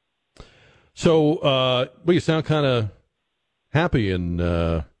 So, well, you sound kind of happy, and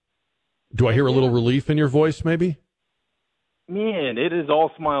do I hear a little relief in your voice, maybe? Man, it is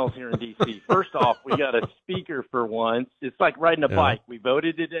all smiles here in D.C. First off, we got a speaker for once. It's like riding a bike. We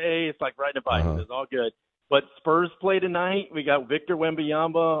voted today. It's like riding a bike. It's all good. But Spurs play tonight. We got Victor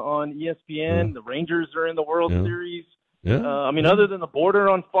Wembanyama on ESPN. The Rangers are in the World Series. I mean, other than the border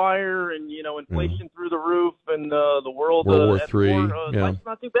on fire and, you know, inflation through the roof and the world World War III. Life's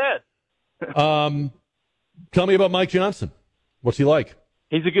not too bad. Tell me about Mike Johnson. What's he like?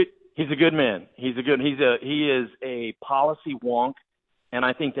 He's a good man. He is a policy wonk, and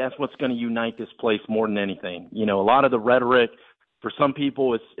I think that's what's going to unite this place more than anything. You know, a lot of the rhetoric, for some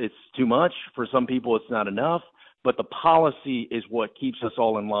people it's too much, for some people it's not enough, but the policy is what keeps us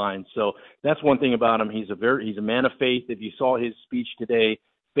all in line. So that's one thing about him. He's a man of faith. If you saw his speech today,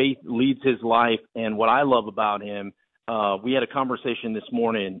 faith leads his life, and what I love about him, we had a conversation this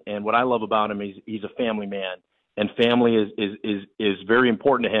morning, and what I love about him is he's a family man. And family is very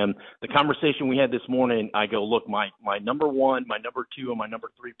important to him. The conversation we had this morning, I go, look, my number one, my number two, and my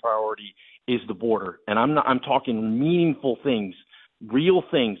number three priority is the border. And I'm talking meaningful things, real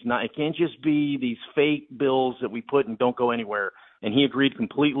things. It can't just be these fake bills that we put and don't go anywhere. And he agreed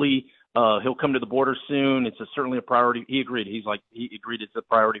completely. He'll come to the border soon. It's certainly a priority. He agreed. He agreed it's a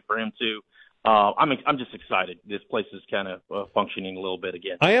priority for him too. I'm just excited. This place is kind of functioning a little bit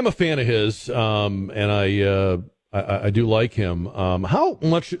again. I am a fan of his, and I do like him. How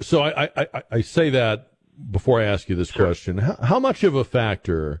much? So I say that before I ask you this question. How much of a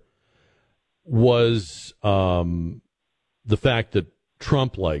factor was the fact that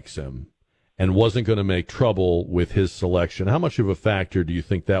Trump likes him and wasn't going to make trouble with his selection? How much of a factor do you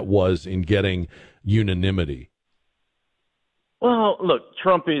think that was in getting unanimity? Well, look,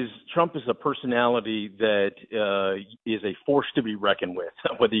 Trump is a personality that is a force to be reckoned with.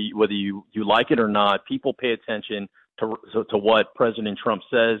 Whether you like it or not, people pay attention to what President Trump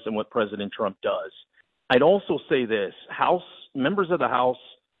says and what President Trump does. I'd also say this: members of the House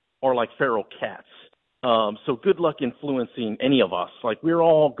are like feral cats. So good luck influencing any of us. Like, we're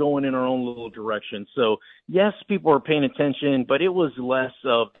all going in our own little direction. So yes, people are paying attention, but it was less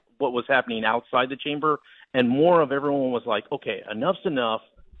of what was happening outside the chamber and more of everyone was like, okay, enough's enough.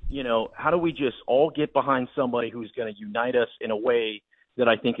 You know, how do we just all get behind somebody who's going to unite us in a way that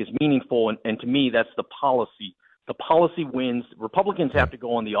I think is meaningful? And to me, that's the policy. The policy wins. Republicans have to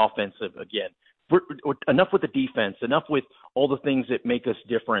go on the offensive again. We're enough with the defense, enough with all the things that make us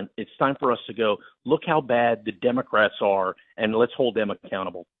different. It's time for us to go, look how bad the Democrats are, and let's hold them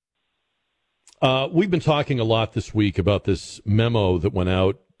accountable. We've been talking a lot this week about this memo that went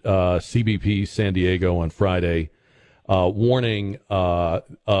out, CBP San Diego on Friday, warning of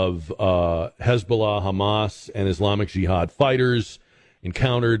Hezbollah, Hamas, and Islamic Jihad fighters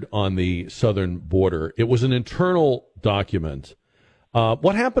encountered on the southern border. It was an internal document.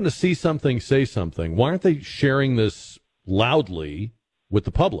 What happened to see something, say something? Why aren't they sharing this loudly with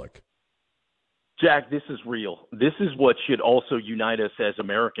the public? Jack, this is real. This is what should also unite us as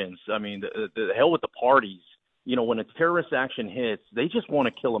Americans. I mean, the hell with the parties. when a terrorist action hits, they just want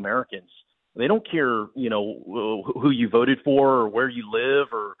to kill Americans. They don't care, who you voted for or where you live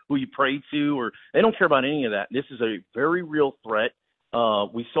or who you pray to, or they don't care about any of that. This is a very real threat.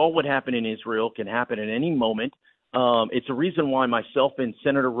 We saw what happened in Israel can happen at any moment. It's a reason why myself and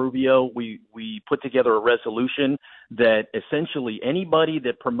Senator Rubio, we put together a resolution that essentially anybody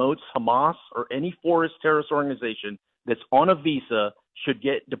that promotes Hamas or any forest terrorist organization that's on a visa should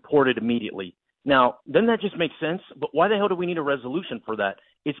get deported immediately. Now, doesn't that just make sense? But why the hell do we need a resolution for that?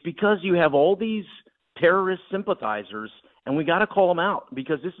 It's because you have all these terrorist sympathizers, and we got to call them out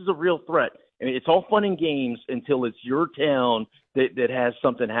because this is a real threat. I mean, it's all fun and games until it's your town that has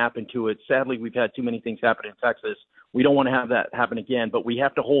something happen to it. Sadly, we've had too many things happen in Texas. We don't want to have that happen again, but we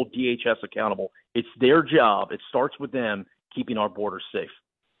have to hold DHS accountable. It's their job. It starts with them keeping our borders safe.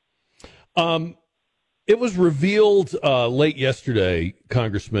 It was revealed late yesterday,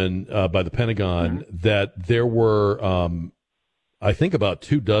 Congressman, by the Pentagon, that there were, I think, about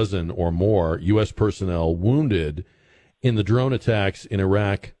 24 or more U.S. personnel wounded in the drone attacks in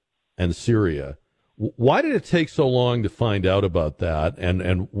Iraq and Syria. Why did it take so long to find out about that,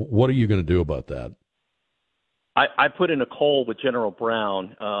 and what are you going to do about that? I put in a call with General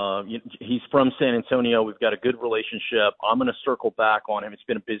Brown. He's from San Antonio. We've got a good relationship. I'm going to circle back on him. It's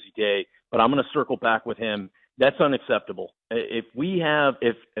been a busy day, but I'm going to circle back with him. That's unacceptable. If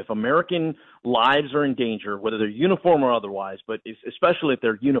American lives are in danger, whether they're uniform or otherwise, but especially if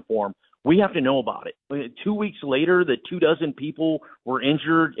they're uniform, we have to know about it. 2 weeks later, that 24 people were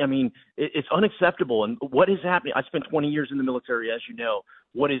injured. I mean, it's unacceptable. And what is happening? I spent 20 years in the military, as you know.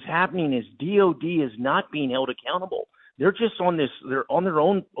 What is happening is DOD is not being held accountable. They're just on this. They're on their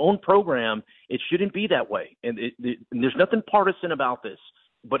own program. It shouldn't be that way. And there's nothing partisan about this.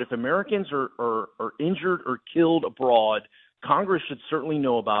 But if Americans are injured or killed abroad, Congress should certainly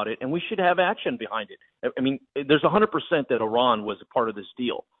know about it, and we should have action behind it. I mean, there's 100% that Iran was a part of this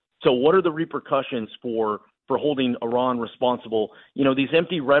deal. So what are the repercussions for holding Iran responsible? These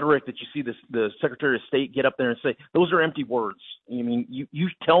empty rhetoric that you see the Secretary of State get up there and say, those are empty words. I mean, you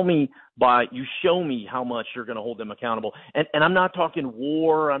tell me you show me how much you're going to hold them accountable. And I'm not talking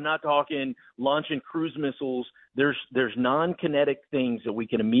war. I'm not talking launching cruise missiles. There's non-kinetic things that we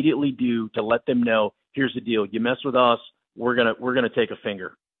can immediately do to let them know, here's the deal. You mess with us, we're gonna take a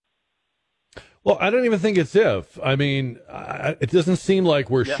finger. Well, I don't even think it's if. I mean, it doesn't seem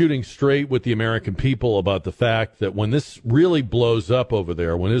like we're shooting straight with the American people about the fact that when this really blows up over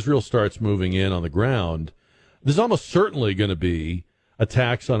there, when Israel starts moving in on the ground, there's almost certainly going to be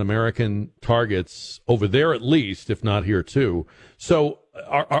attacks on American targets over there at least, if not here too. So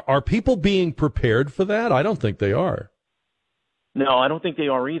are people being prepared for that? I don't think they are. No, I don't think they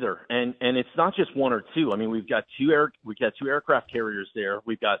are either. And it's not just one or two. I mean, we've got two aircraft carriers there.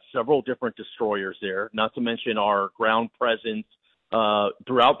 We've got several different destroyers there, not to mention our ground presence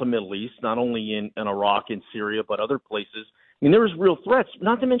throughout the Middle East, not only in Iraq and Syria, but other places. I mean, there's real threats,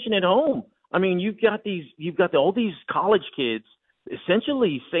 not to mention at home. I mean, you've got all these college kids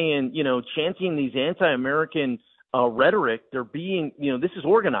essentially saying, chanting these anti-American rhetoric. They're being, this is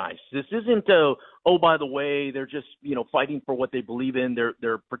organized. This isn't, oh, by the way, they're just, fighting for what they believe in.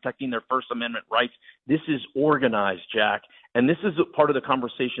 They're protecting their First Amendment rights. This is organized, Jack. And this is part of the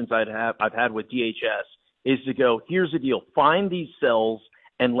conversations I've had with DHS is to go, here's the deal. Find these cells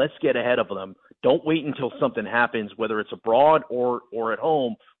and let's get ahead of them. Don't wait until something happens, whether it's abroad or at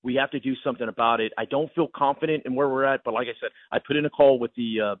home. We have to do something about it. I don't feel confident in where we're at, but like I said, I put in a call with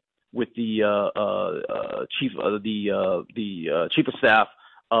the chief of staff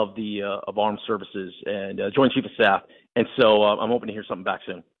of Armed Services and Joint Chief of Staff, and so I'm hoping to hear something back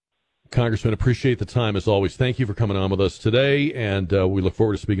soon. Congressman, appreciate the time as always. Thank you for coming on with us today, and we look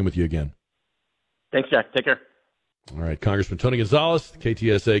forward to speaking with you again. Thanks, Jack. Take care. All right, Congressman Tony Gonzales,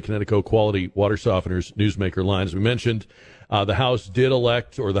 KTSA, Connecticut Quality Water Softeners Newsmaker line. As we mentioned, the House did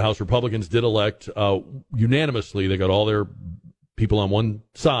elect, or the House Republicans did elect unanimously. They got all their people on one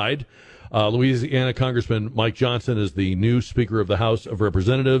side. Louisiana Congressman Mike Johnson is the new Speaker of the House of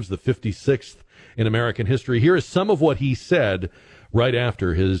Representatives, the 56th in American history. Here is some of what he said right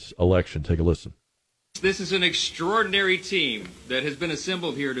after his election. Take a listen. This is an extraordinary team that has been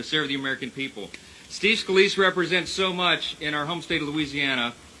assembled here to serve the American people. Steve Scalise represents so much in our home state of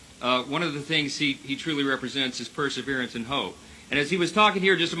Louisiana. One of the things he truly represents is perseverance and hope. And as he was talking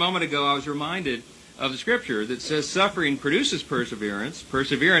here just a moment ago, I was reminded of the scripture that says suffering produces perseverance,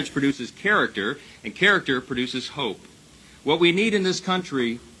 perseverance produces character, and character produces hope. What we need in this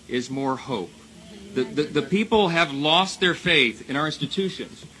country is more hope. The people have lost their faith in our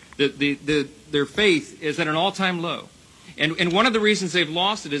institutions. Their faith is at an all-time low. And one of the reasons they've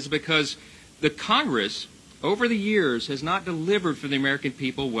lost it is because the Congress over the years has not delivered for the American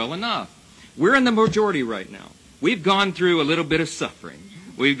people well enough. We're in the majority right now. We've gone through a little bit of suffering.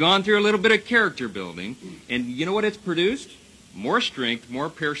 We've gone through a little bit of character building. And you know what it's produced? More strength, more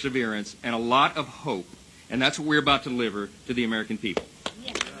perseverance, and a lot of hope. And that's what we're about to deliver to the American people.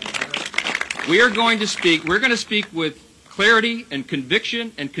 We're going to speak with clarity and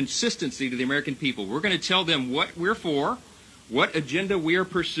conviction and consistency to the American people. We're going to tell them what we're for, what agenda we are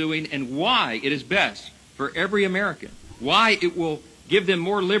pursuing, and why it is best for every American, why it will give them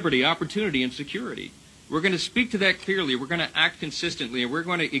more liberty, opportunity, and security. We're going to speak to that clearly. We're going to act consistently, and we're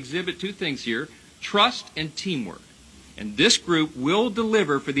going to exhibit two things here, trust and teamwork. And this group will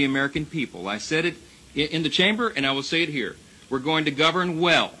deliver for the American people. I said it in the chamber, and I will say it here. We're going to govern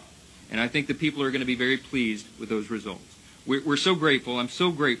well, and I think the people are going to be very pleased with those results. We're so grateful. I'm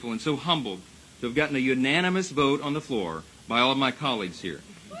so grateful and so humbled to have gotten a unanimous vote on the floor by all of my colleagues here.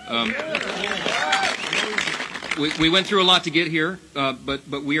 We went through a lot to get here, but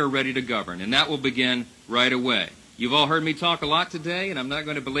we are ready to govern, and that will begin right away. You've all heard me talk a lot today, and I'm not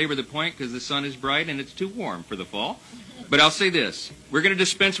going to belabor the point because the sun is bright and it's too warm for the fall. But I'll say this. We're going to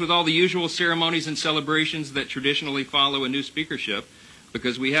dispense with all the usual ceremonies and celebrations that traditionally follow a new speakership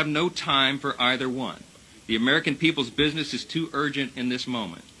because we have no time for either one. The American people's business is too urgent in this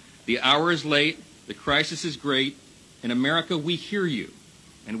moment. The hour is late, the crisis is great. In America, we hear you.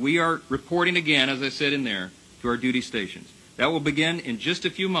 And we are reporting again, as I said in there, to our duty stations. That will begin in just a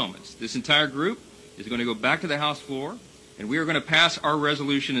few moments. This entire group is going to go back to the House floor, and we are going to pass our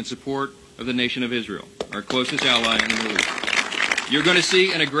resolution in support of the nation of Israel, our closest ally in the Middle East. You're going to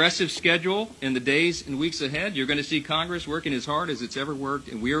see an aggressive schedule in the days and weeks ahead. You're going to see Congress working as hard as it's ever worked,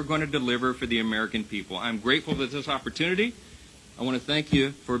 and we are going to deliver for the American people. I'm grateful for this opportunity. I want to thank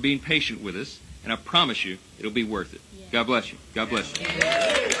you for being patient with us, and I promise you it'll be worth it. God bless you. God bless you.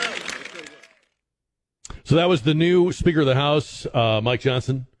 So that was the new Speaker of the House, Mike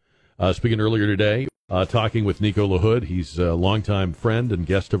Johnson, speaking earlier today, talking with Nico LaHood. He's a longtime friend and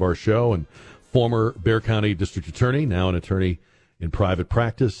guest of our show and former Bexar County District Attorney, now an attorney in private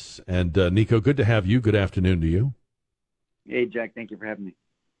practice. And Nico, good to have you. Good afternoon to you. Hey, Jack. Thank you for having me.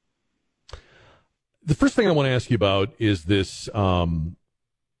 The first thing I want to ask you about is this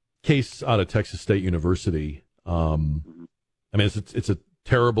case out of Texas State University. I mean, it's a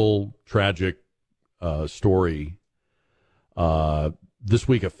terrible, tragic story. This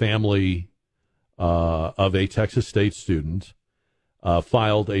week, a family of a Texas State student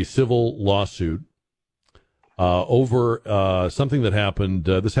filed a civil lawsuit over something that happened.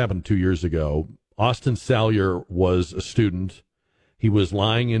 This happened 2 years ago. Austin Salyer was a student. He was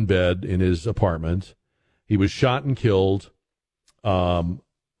lying in bed in his apartment. He was shot and killed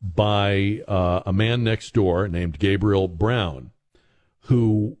by a man next door named Gabriel Brown,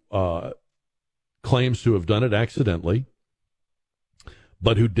 who claims to have done it accidentally,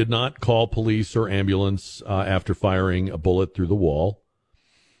 but who did not call police or ambulance after firing a bullet through the wall.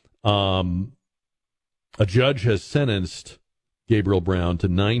 A judge has sentenced Gabriel Brown to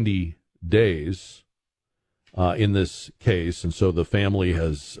 90 days in this case, and so the family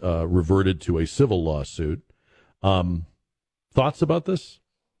has reverted to a civil lawsuit. Thoughts about this?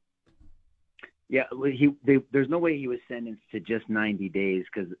 Yeah, there's no way he was sentenced to just 90 days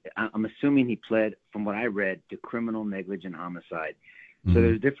because I'm assuming he pled, from what I read, to criminal negligent homicide. So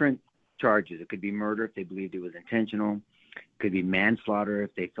there's different charges. It could be murder if they believed it was intentional. It could be manslaughter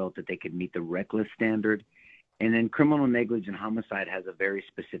if they felt that they could meet the reckless standard. And then criminal negligent homicide has a very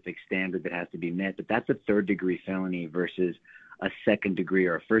specific standard that has to be met, but that's a third-degree felony versus a second-degree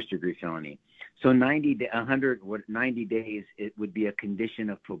or a first-degree felony. So 90 days, it would be a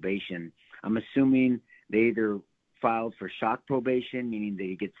condition of probation. I'm assuming they either filed for shock probation, meaning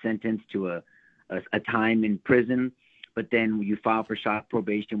they get sentenced to a time in prison, but then you file for shock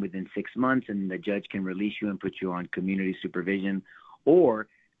probation within 6 months and the judge can release you and put you on community supervision, or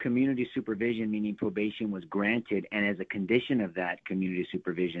community supervision, meaning probation was granted, and as a condition of that community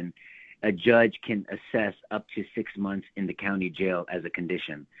supervision, a judge can assess up to 6 months in the county jail as a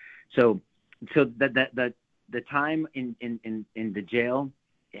condition. So the time in the jail,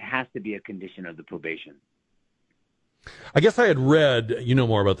 it has to be a condition of the probation. I guess I had read, you know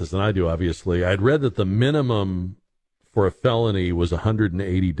more about this than I do, obviously. I had read that the minimum for a felony was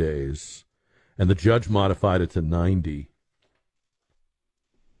 180 days, and the judge modified it to 90.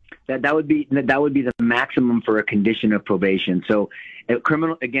 That would be the maximum for a condition of probation. So a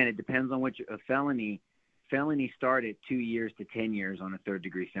criminal, again, it depends on which a felony start at 2 years to 10 years on a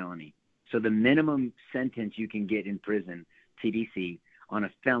third-degree felony. So the minimum sentence you can get in prison, TDC, on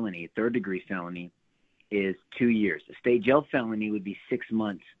a felony, third-degree felony, is 2 years. A state jail felony would be 6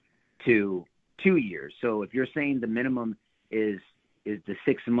 months to 2 years. So if you're saying the minimum is the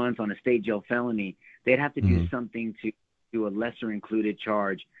 6 months on a state jail felony, they'd have to do something to do a lesser included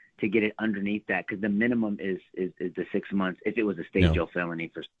charge to get it underneath that, because the minimum is the 6 months if it was a state jail felony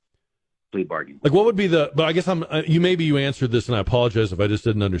for plea bargain. Like, what would be but I guess you answered this, and I apologize if I just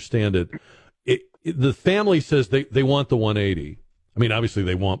didn't understand it. The family says they want the 180. I mean, obviously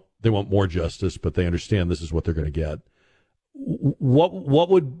they want more justice, but they understand this is what they're going to get. What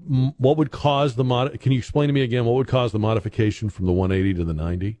would cause can you explain to me again what would cause the modification from the 180 to the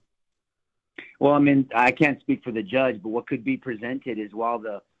 90? Well, I mean, I can't speak for the judge, but what could be presented is while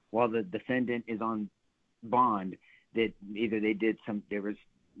the defendant is on bond, that either there was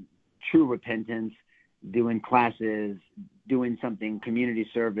true repentance, doing classes, doing something, community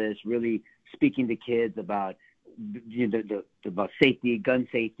service, really speaking to kids about about safety, gun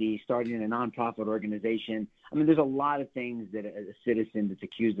safety, starting a nonprofit organization. I mean, there's a lot of things that a citizen that's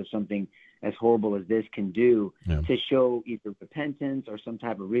accused of something as horrible as this can do to show either repentance or some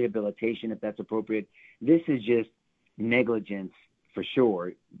type of rehabilitation, if that's appropriate. This is just negligence for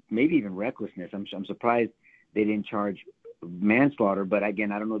sure, maybe even recklessness. I'm surprised they didn't charge manslaughter, but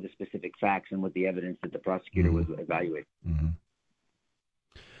again, I don't know the specific facts and what the evidence that the prosecutor was evaluating. Mm-hmm.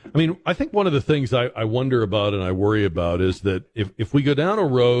 I mean, I think one of the things I wonder about and I worry about is that if we go down a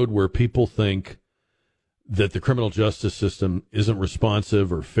road where people think that the criminal justice system isn't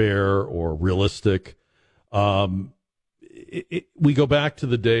responsive or fair or realistic, we go back to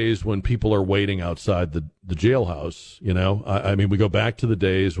the days when people are waiting outside the jailhouse. I mean, we go back to the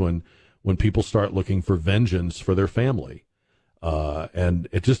days when people start looking for vengeance for their family. And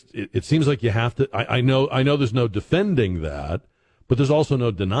it seems like you have to, I know there's no defending that, but there's also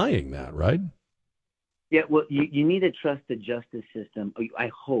no denying that, right? Yeah, well, you need to trust the justice system.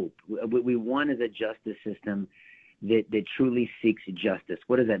 I hope. What we want is a justice system that truly seeks justice.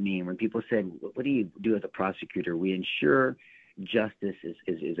 What does that mean? When people say, what do you do as a prosecutor? We ensure justice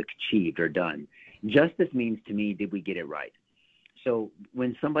is achieved or done. Justice means to me, did we get it right? So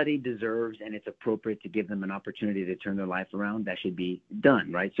when somebody deserves and it's appropriate to give them an opportunity to turn their life around, that should be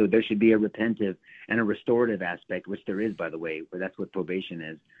done, right? So there should be a repentive and a restorative aspect, which there is, by the way, where that's what probation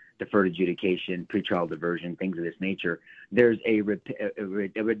is, deferred adjudication, pretrial diversion, things of this nature. There's a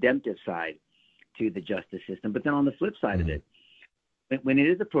redemptive side to the justice system. But then on the flip side of it, when it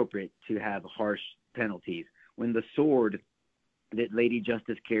is appropriate to have harsh penalties, when the sword that Lady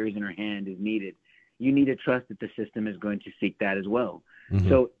Justice carries in her hand is needed, you need to trust that the system is going to seek that as well. Mm-hmm.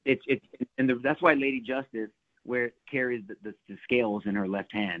 So that's why Lady Justice carries the scales in her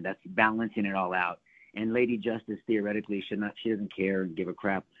left hand. That's balancing it all out. And Lady Justice theoretically she doesn't care and give a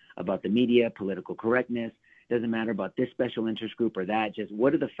crap about the media, political correctness. Doesn't matter about this special interest group or that. Just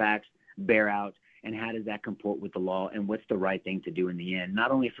what do the facts bear out, and how does that comport with the law, and what's the right thing to do in the end?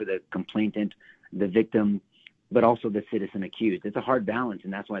 Not only for the complainant, the victim, but also the citizen accused. It's a hard balance,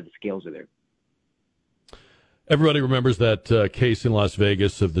 and that's why the scales are there. Everybody remembers that case in Las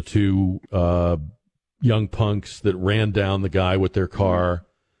Vegas of the two young punks that ran down the guy with their car.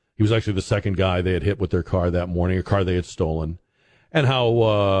 He was actually the second guy they had hit with their car that morning, a car they had stolen, and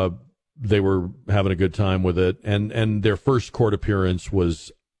how they were having a good time with it. And their first court appearance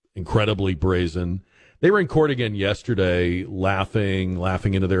was incredibly brazen. They were in court again yesterday,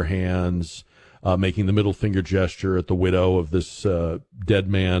 laughing into their hands, making the middle finger gesture at the widow of this dead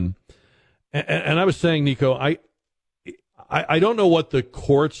man. And I was saying, Nico, I don't know what the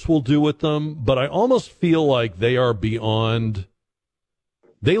courts will do with them, but I almost feel like they are beyond.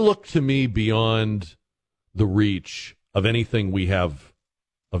 They look to me beyond the reach of anything we have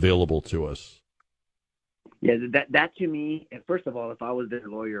available to us. Yeah, that to me, first of all, if I was their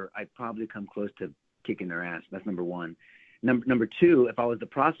lawyer, I'd probably come close to kicking their ass. That's number one. Number two, if I was the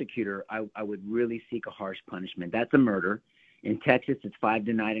prosecutor, I would really seek a harsh punishment. That's a murder. In Texas, it's 5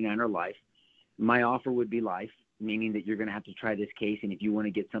 to 99 or life. My offer would be life, meaning that you're going to have to try this case, and if you want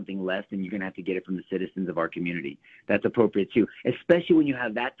to get something less, then you're going to have to get it from the citizens of our community. That's appropriate too, especially when you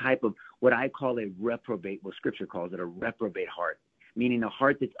have that type of what I call a reprobate, well, Scripture calls it a reprobate heart, meaning a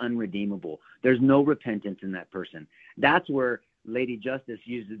heart that's unredeemable. There's no repentance in that person. That's where Lady Justice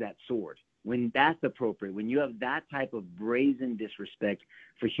uses that sword. When that's appropriate, when you have that type of brazen disrespect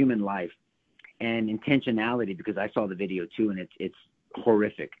for human life and intentionality, because I saw the video too, and it's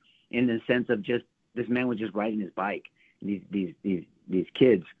horrific in the sense of just this man was just riding his bike. These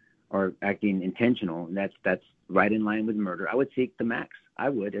kids are acting intentional, and that's right in line with murder. I would seek the max. I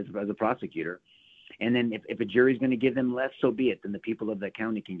would as a prosecutor. And then if a jury's going to give them less, so be it. Then the people of that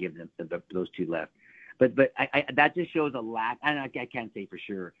county can give them those two left. But I that just shows a lack. I can't say for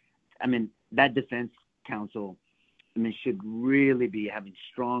sure. I mean, that defense counsel should really be having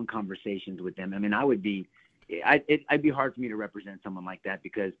strong conversations with them. I mean, I'd be hard for me to represent someone like that,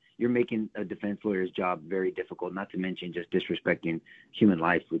 because you're making a defense lawyer's job very difficult, not to mention just disrespecting human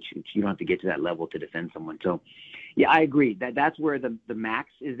life, which you don't have to get to that level to defend someone. So, yeah, I agree that's where the max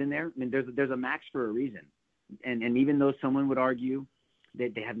is in there. I mean, there's a max for a reason. And even though someone would argue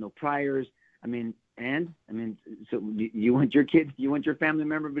that they have no priors, so you want your kids, you want your family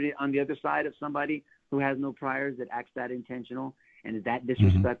member to be on the other side of somebody who has no priors, that acts that intentional and is that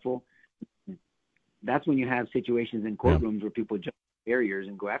disrespectful. That's when you have situations in courtrooms where people jump barriers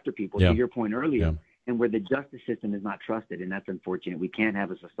and go after people, to your point earlier, and where the justice system is not trusted. And that's unfortunate. We can't have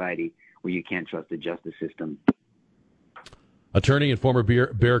a society where you can't trust the justice system. Attorney and former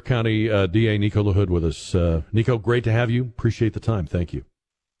Bexar County DA Nico LaHood with us. Nico, great to have you. Appreciate the time. Thank you.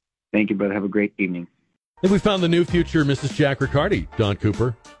 Thank you, brother. Have a great evening. I think we found the new future Mrs. Jack Riccardi, Don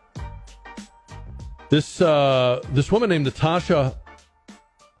Cooper. This woman named Natasha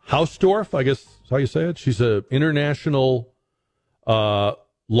Hausdorff, I guess is how you say it. She's an international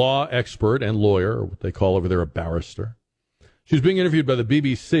law expert and lawyer, or what they call over there a barrister. She was being interviewed by the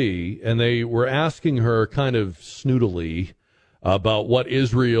BBC, and they were asking her kind of snootily about what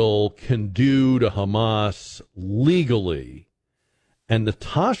Israel can do to Hamas legally. And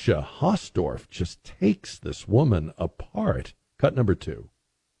Natasha Hausdorff just takes this woman apart. Cut number 2.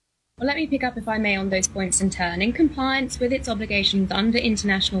 Well, let me pick up, if I may, on those points in turn. In compliance with its obligations under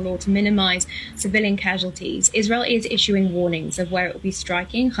international law to minimize civilian casualties, Israel is issuing warnings of where it will be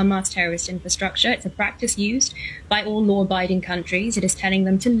striking Hamas terrorist infrastructure. It's a practice used by all law-abiding countries. It is telling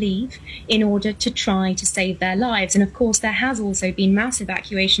them to leave in order to try to save their lives. And of course, there has also been mass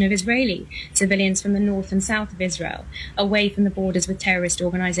evacuation of Israeli civilians from the north and south of Israel, away from the borders with terrorist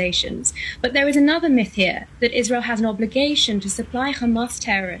organizations. But there is another myth here, that Israel has an obligation to supply Hamas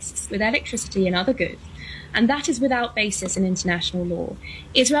terrorists with electricity and other goods, and that is without basis in international law.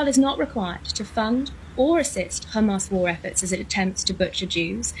 Israel is not required to fund or assist Hamas war efforts as it attempts to butcher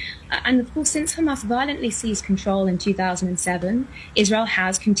Jews. And of course, since Hamas violently seized control in 2007, Israel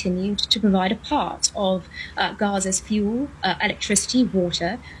has continued to provide a part of Gaza's fuel, electricity,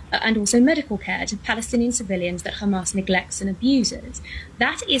 water, and also medical care to Palestinian civilians that Hamas neglects and abuses.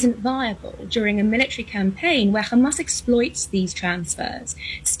 That isn't viable during a military campaign where Hamas exploits these transfers,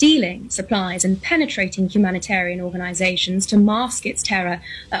 stealing supplies and penetrating humanitarian organizations to mask its terror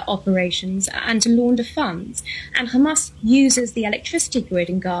operations and to launder funds. And Hamas uses the electricity grid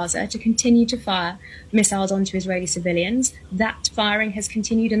in Gaza to continue to fire missiles onto Israeli civilians. That firing has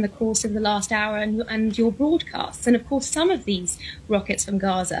continued in the course of the last hour and your broadcasts. And of course, some of these rockets from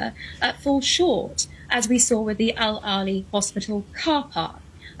Gaza fall short, as we saw with the Al-Ali hospital car park.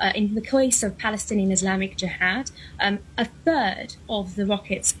 In the case of Palestinian Islamic Jihad, a third of the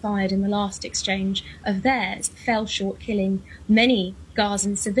rockets fired in the last exchange of theirs fell short, killing many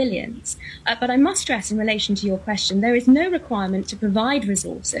Gazan civilians. But I must stress, in relation to your question, there is no requirement to provide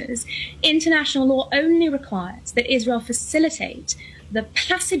resources. International law only requires that Israel facilitate the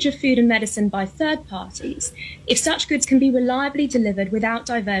passage of food and medicine by third parties if such goods can be reliably delivered without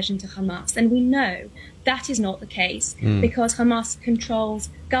diversion to Hamas. And we know that is not the case because Hamas controls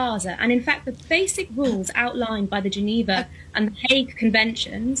Gaza. And in fact, the basic rules outlined by the Geneva and the Hague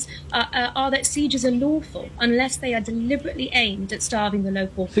Conventions are that sieges are lawful unless they are deliberately aimed at starving the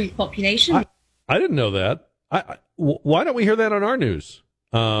local population. I didn't know that. Why don't we hear that on our news?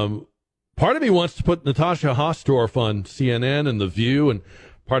 Part of me wants to put Natasha Hausdorff on CNN and The View, and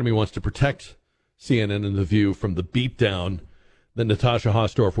part of me wants to protect CNN and The View from the beatdown that Natasha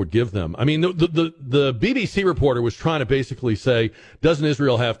Hausdorff would give them. I mean, the BBC reporter was trying to basically say, doesn't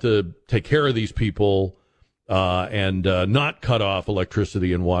Israel have to take care of these people and not cut off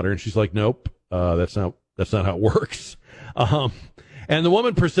electricity and water? And she's like, nope, that's not how it works. And the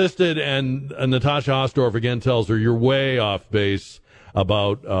woman persisted, and Natasha Hausdorff again tells her, you're way off base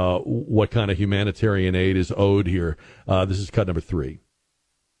about what kind of humanitarian aid is owed here. This is cut number 3.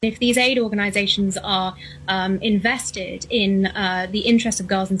 If these aid organizations are invested in the interests of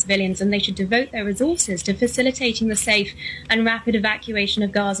Gazan civilians, then they should devote their resources to facilitating the safe and rapid evacuation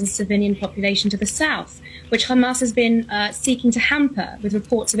of Gazan's civilian population to the south, which Hamas has been seeking to hamper with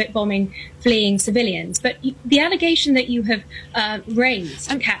reports of it bombing fleeing civilians. But the allegation that you have raised,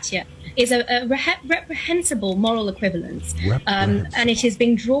 Katya, is a reprehensible moral equivalence, and it is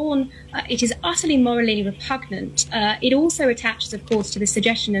being drawn. It is utterly morally repugnant. It also attaches, of course, to the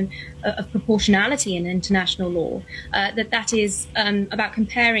suggestion of proportionality in international law, that is about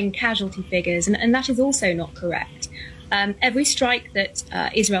comparing casualty figures, and that is also not correct. Every strike that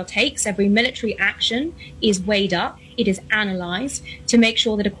Israel takes, every military action is weighed up. It is analyzed to make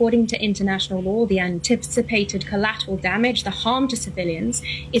sure that according to international law, the anticipated collateral damage, the harm to civilians,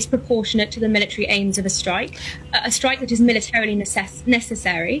 is proportionate to the military aims of a strike that is militarily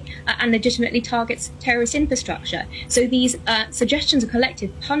necessary and legitimately targets terrorist infrastructure. So these suggestions of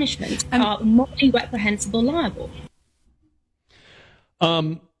collective punishment are morally reprehensible, liable.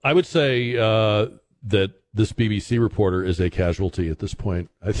 I would say that this BBC reporter is a casualty at this point.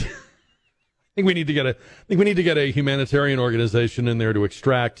 I think we need to get a humanitarian organization in there to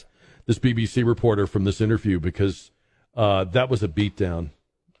extract this BBC reporter from this interview, because that was a beatdown.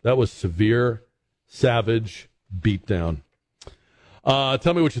 That was severe, savage beatdown.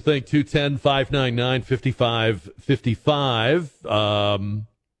 Tell me what you think. 210-599-5555. I don't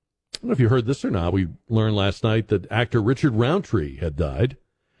know if you heard this or not. We learned last night that actor Richard Roundtree had died.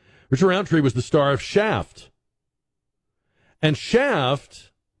 Richard Roundtree was the star of Shaft. And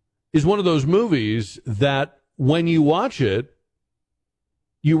Shaft is one of those movies that when you watch it,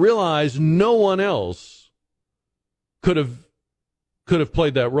 you realize no one else could have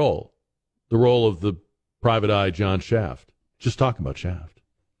played that role, the role of the private eye John Shaft. Just talking about Shaft.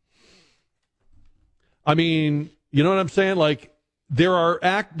 I mean, you know what I'm saying? Like,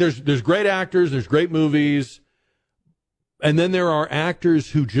 there's great actors, there's great movies, and then there are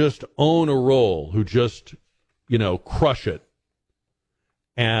actors who just own a role, who just, crush it.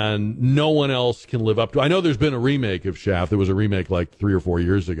 And no one else can live up to. I know there's been a remake of Shaft. There was a remake like 3 or 4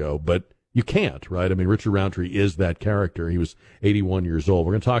 years ago, but you can't, right? I mean, Richard Roundtree is that character. He was 81 years old.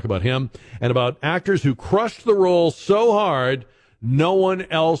 We're going to talk about him and about actors who crushed the role so hard no one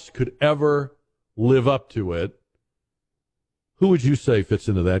else could ever live up to it. Who would you say fits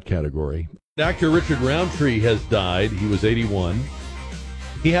into that category? Actor Richard Roundtree has died. He was 81.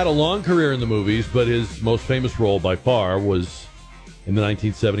 He had a long career in the movies, but his most famous role by far was in the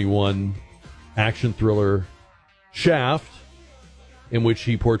 1971 action thriller Shaft, in which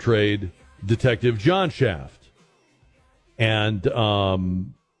he portrayed Detective John Shaft. And a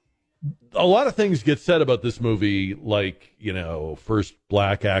lot of things get said about this movie, like, first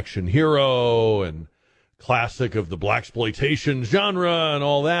black action hero and classic of the blaxploitation genre and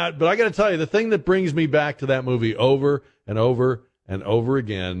all that. But I got to tell you, the thing that brings me back to that movie over and over and over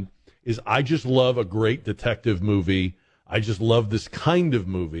again is I just love a great detective movie. I just love this kind of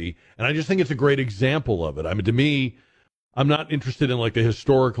movie, and I just think it's a great example of it. I mean, to me, I'm not interested in like the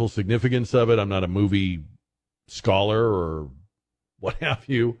historical significance of it. I'm not a movie scholar or what have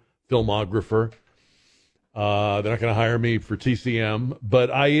you, filmographer. They're not going to hire me for TCM, but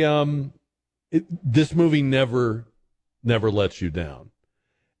this movie never lets you down,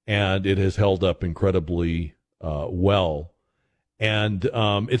 and it has held up incredibly well. And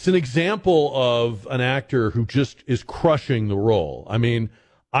it's an example of an actor who just is crushing the role. I mean,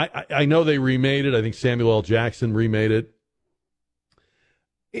 I know they remade it. I think Samuel L. Jackson remade it.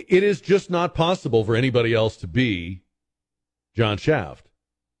 It is just not possible for anybody else to be John Shaft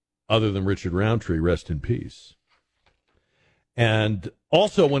other than Richard Roundtree, rest in peace. And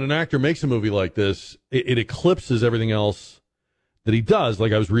also, when an actor makes a movie like this, it eclipses everything else that he does.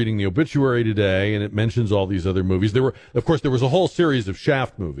 Like, I was reading the obituary today, and it mentions all these other movies. There was a whole series of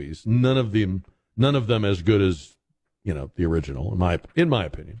Shaft movies. None of them as good as, the original, in my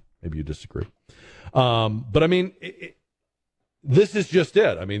opinion. Maybe you disagree. But I mean, this is just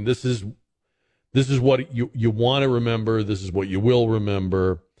it. I mean, this is what you want to remember. This is what you will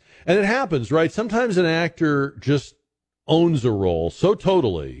remember. And it happens, right? Sometimes an actor just owns a role so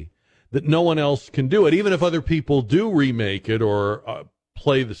totally that no one else can do it, even if other people do remake it or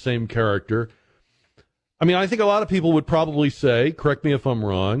play the same character. I mean, I think a lot of people would probably say, correct me if I'm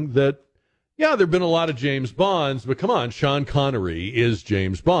wrong, that, yeah, there have been a lot of James Bonds, but come on, Sean Connery is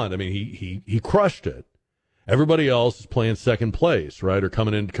James Bond. I mean, he crushed it. Everybody else is playing second place, right, or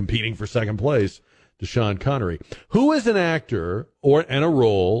coming in competing for second place to Sean Connery. Who is an actor and a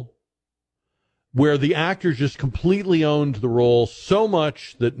role where the actor just completely owned the role so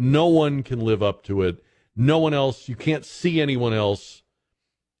much that no one can live up to it? No one else, you can't see anyone else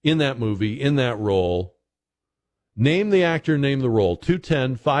in that movie, in that role. Name the actor, name the role.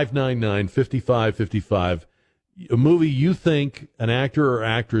 210-599-5555. A movie you think an actor or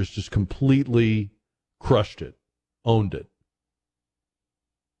actress just completely crushed it, owned it.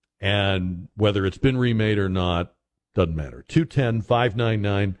 And whether it's been remade or not, doesn't matter.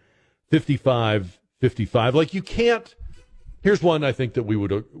 210-599-5555. Like, you can't. Here's one I think that we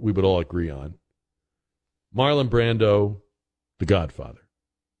would all agree on. Marlon Brando, The Godfather.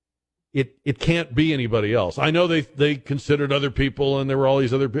 It can't be anybody else. I know they considered other people and there were all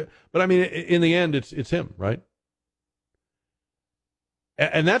these other people, but I mean, in the end, it's him, right?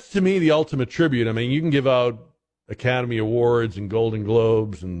 And that's, to me, the ultimate tribute. I mean, you can give out Academy Awards and Golden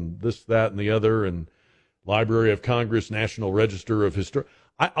Globes and this, that, and the other, and Library of Congress, National Register of History.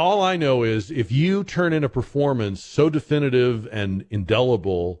 All I know is if you turn in a performance so definitive and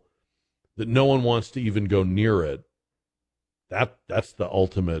indelible that no one wants to even go near it, that's the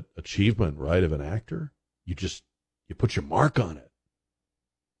ultimate achievement, right, of an actor. You put your mark on it.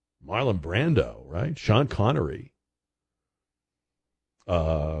 Marlon Brando, right? Sean Connery.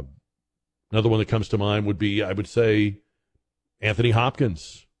 Another one that comes to mind would be, I would say, Anthony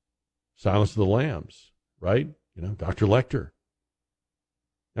Hopkins, Silence of the Lambs, right? Dr. Lecter.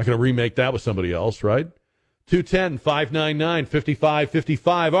 Not going to remake that with somebody else, right?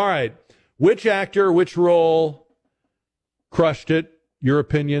 210-599-5555. All right. Which actor, which role crushed it? Your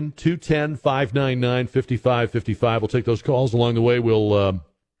opinion, 210-599-5555. We'll take those calls. Along the way, we'll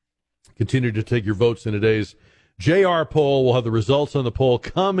continue to take your votes in today's JR poll. We'll have the results on the poll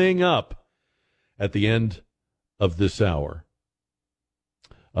coming up at the end of this hour.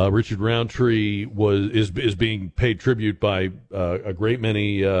 Richard Roundtree is being paid tribute by a great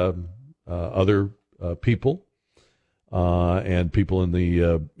many other people and people in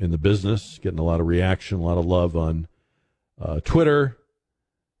the business, getting a lot of reaction, a lot of love on Twitter,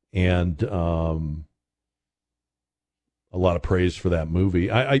 and a lot of praise for that movie.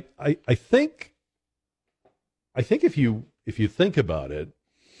 I think if you think about it,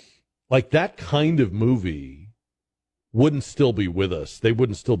 like that kind of movie wouldn't still be with us. They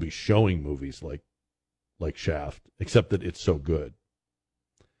wouldn't still be showing movies like Shaft, except that it's so good.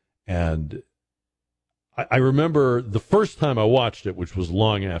 And I remember the first time I watched it, which was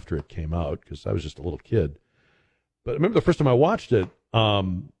long after it came out, because I was just a little kid. But I remember the first time I watched it,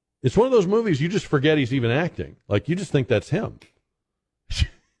 it's one of those movies you just forget he's even acting. Like, you just think that's him.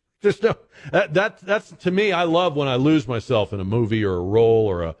 Just no, that's to me, I love when I lose myself in a movie or a role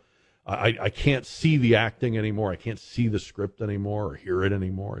or I can't see the acting anymore. I can't see the script anymore or hear it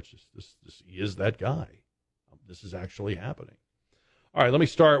anymore. It's just this he is that guy. This is actually happening. All right, let me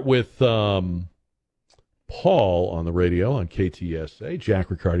start with Paul on the radio on KTSA, Jack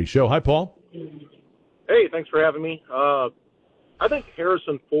Riccardi Show. Hi, Paul. Hey, thanks for having me. I think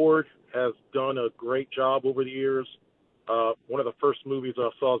Harrison Ford has done a great job over the years. One of the first movies I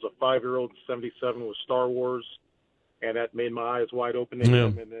saw as a 5-year-old in 1977 was Star Wars, and that made my eyes wide open to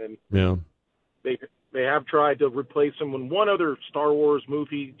him. And then they have tried to replace him in one other Star Wars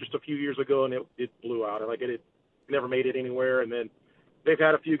movie just a few years ago, and it blew out. Like it never made it anywhere. And then they've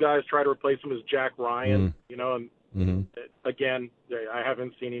had a few guys try to replace him as Jack Ryan, and again, I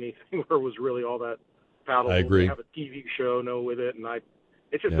haven't seen anything where it was really all that palatable. I agree. They have a TV show with it, and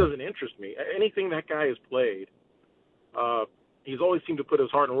it just doesn't interest me. Anything that guy has played, he's always seemed to put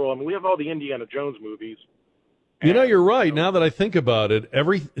his heart and role. I mean, we have all the Indiana Jones movies. You're right. Now that I think about it,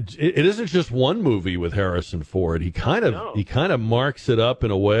 it isn't just one movie with Harrison Ford. He kind of marks it up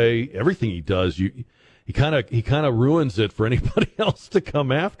in a way. Everything he does, he kind of ruins it for anybody else to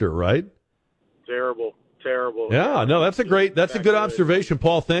come after. Right? Terrible. Yeah. No, that's a good observation,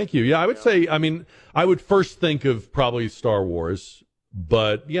 Paul. Thank you. Yeah, I would say. I mean, I would first think of probably Star Wars,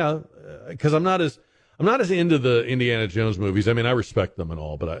 but yeah, because I'm not as into the Indiana Jones movies. I mean, I respect them and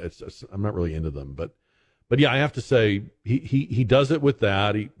all, but I'm not really into them. But yeah, I have to say he does it with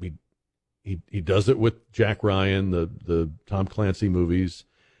that. He does it with Jack Ryan, the Tom Clancy movies.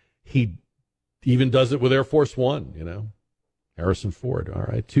 He even does it with Air Force One. Harrison Ford. All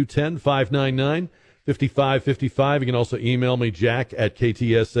right, 210-599-5555. You can also email me,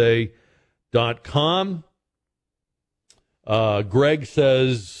 jack@ktsa.com. Greg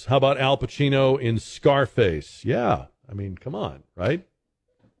says, how about Al Pacino in Scarface? Yeah, I mean, come on, right?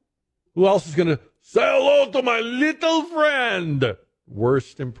 Who else is going to say hello to my little friend?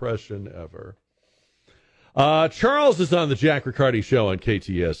 Worst impression ever. Charles is on the Jack Riccardi Show on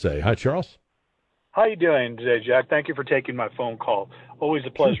KTSA. Hi, Charles. How you doing today, Jack? Thank you for taking my phone call. Always a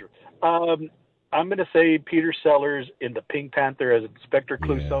pleasure. I'm going to say Peter Sellers in the Pink Panther as Inspector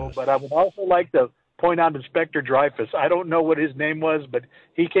Clouseau, Yes. but I would also like to point out Inspector Dreyfus. I don't know what his name was, but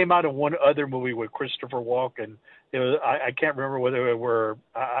he came out in one other movie with Christopher Walken. It was I can't remember whether it were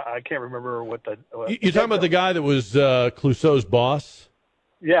I can't remember what the. You're talking about the guy that was Clouseau's boss?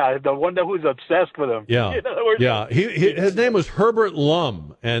 Yeah, the one that was obsessed with him. Yeah, yeah. His name was Herbert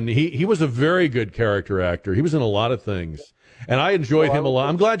Lum, and he was a very good character actor. He was in a lot of things, and I enjoyed him a lot.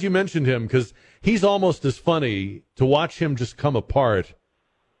 I'm glad you mentioned him because he's almost as funny. To watch him just come apart,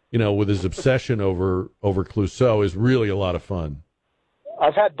 with his obsession over Clouseau is really a lot of fun.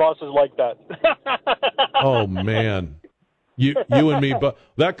 I've had bosses like that. Oh man, you and me, but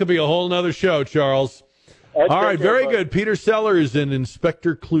that could be a whole nother show, Charles. All right, very good. Peter Sellers in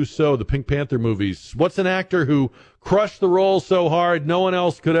Inspector Clouseau, the Pink Panther movies. What's an actor who crushed the role so hard no one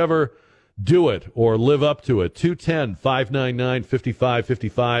else could ever do it or live up to it?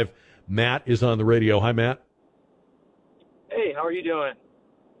 210-599-5555. Matt is on the radio. Hi, Matt. Hey, how are you doing?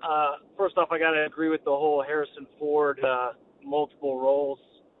 First off, I got to agree with the whole Harrison Ford multiple roles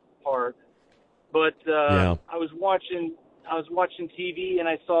part. But I was watching TV and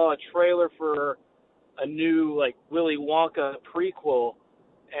I saw a trailer for a new Willy Wonka prequel,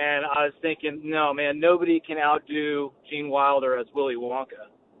 and I was thinking, no man, nobody can outdo Gene Wilder as Willy Wonka.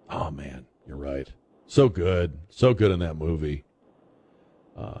 Oh man, you're right. So good in that movie.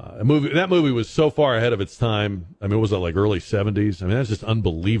 That movie was so far ahead of its time. I mean, was it early 70s? I mean, that's just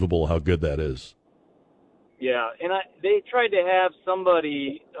unbelievable how good that is. Yeah, and they tried to have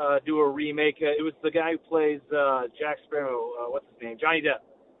somebody do a remake. It was the guy who plays Jack Sparrow. What's his name? Johnny Depp.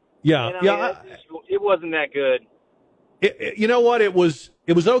 Yeah, it wasn't that good. You know what? It was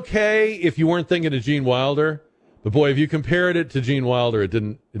okay if you weren't thinking of Gene Wilder, but boy, if you compared it to Gene Wilder, it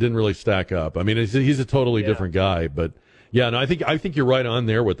didn't really stack up. I mean, he's a totally different guy, but yeah, no, I think you're right on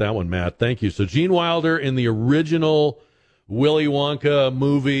there with that one, Matt. Thank you. So Gene Wilder in the original Willy Wonka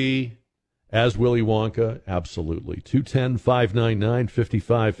movie as Willy Wonka, absolutely.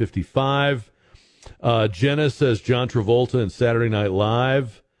 210-599-5555. Jenna says John Travolta in Saturday Night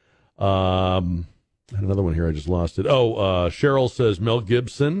Live. Another one here, I just lost it. Cheryl says Mel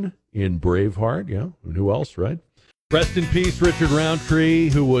Gibson in Braveheart. Yeah, and who else, right? Rest in peace, Richard Roundtree,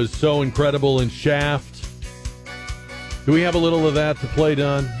 who was so incredible in Shaft. Do we have a little of that to play,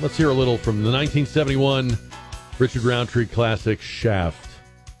 Don? Let's hear a little from the 1971 Richard Roundtree classic, Shaft.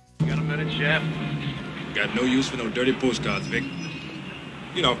 You got a minute, Shaft? Got no use for no dirty postcards, Vic.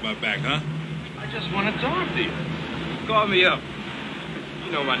 Get off my back, huh? I just want to talk to you. Call me up.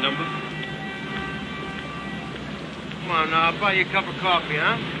 You know my number. Come on now, I'll buy you a cup of coffee,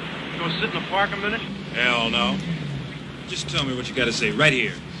 huh? Go sit in the park a minute? Hell no. Just tell me what you got to say right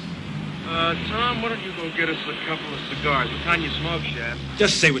here. Tom, why don't you go get us a couple of cigars? What kind you smoke, Shaft?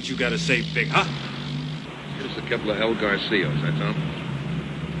 Just say what you got to say, Vic, huh? Get us a couple of El Garcios, huh, Tom?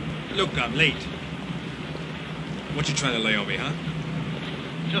 Look, I'm late. What you trying to lay on me, huh?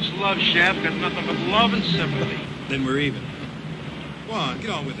 Just love, Shaft. Got nothing but love and sympathy. Then we're even. Go on,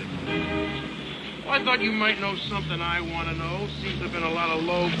 get on with it. Well, I thought you might know something I want to know. Seems to have been a lot of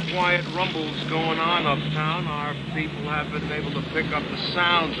low, quiet rumbles going on uptown. Our people have been able to pick up the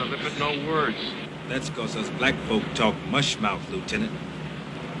sounds of it, but no words. That's because us black folk talk mush mouth, Lieutenant.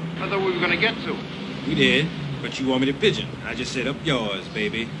 I thought we were going to get to it. We did, but you want me to pigeon. I just said up yours,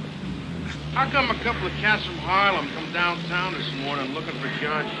 baby. How come a couple of cats from Harlem come downtown this morning looking for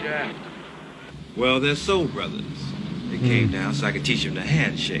John Shaft? Well, they're soul brothers. They came down so I could teach them the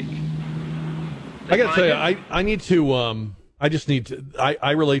handshake. I got to tell you, I need to,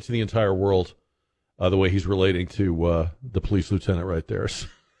 I relate to the entire world the way he's relating to the police lieutenant right there. So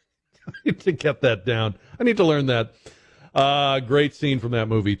I need to get that down. I need to learn that. Great scene from that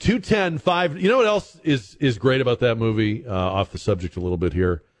movie. 210-5. You know what else is great about that movie? Off the subject a little bit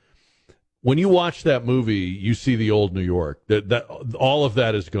here. When you watch that movie, you see the old New York. That all of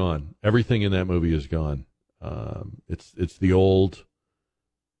that is gone. Everything in that movie is gone. It's the old.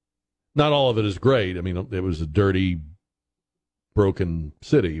 Not all of it is great. I mean, it was a dirty, broken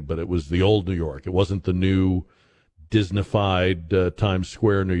city, but it was the old New York. It wasn't the new Disneyfied Times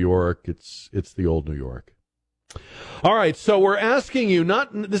Square New York. It's the old New York. All right, so we're asking you.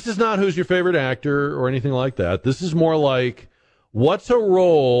 This is not who's your favorite actor or anything like that. This is more like, what's a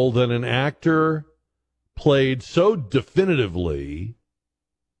role that an actor played so definitively,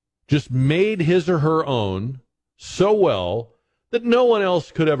 just made his or her own so well that no one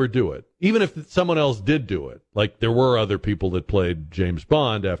else could ever do it, even if someone else did do it. Like there were other people that played James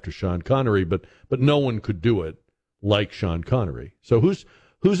Bond after Sean Connery, but no one could do it like Sean Connery. So who's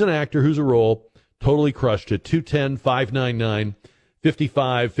an actor, who's a role, totally crushed it?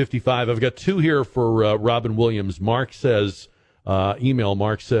 210-599-5555. I've got two here for Robin Williams. Mark says,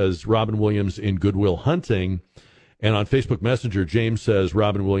 Robin Williams in Good Will Hunting. And on Facebook Messenger, James says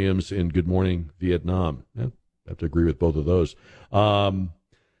Robin Williams in Good Morning Vietnam. Yeah, I have to agree with both of those.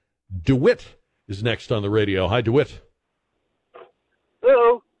 DeWitt is next on the radio. Hi, DeWitt.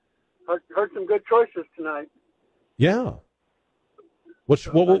 Hello. Heard some good choices tonight. Yeah. Which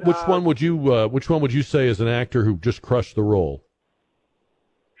one would you say is an actor who just crushed the role?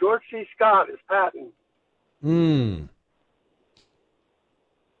 George C. Scott is Patton.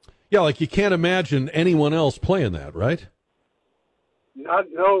 Yeah, like you can't imagine anyone else playing that, right?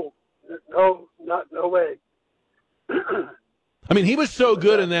 No way. I mean, he was so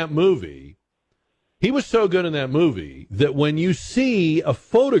good in that movie. He was so good in that movie that when you see a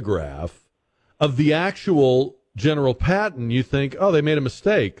photograph of the actual General Patton, you think, oh, they made a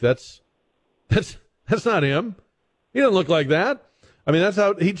mistake. That's not him. He doesn't look like that. I mean, that's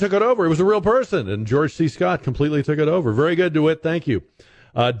how he took it over. It was a real person, and George C. Scott completely took it over. Very good, DeWitt. Thank you.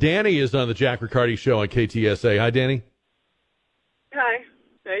 Danny is on the Jack Riccardi Show on KTSA. Hi, Danny. Hi.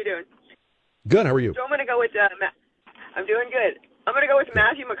 How you doing? Good. How are you? So I'm going to go with I'm doing good. I'm going to go with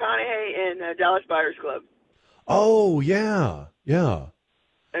Matthew McConaughey in Dallas Buyers Club. Oh, yeah. I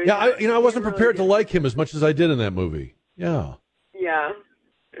wasn't prepared to like him as much as I did in that movie. Yeah. Yeah.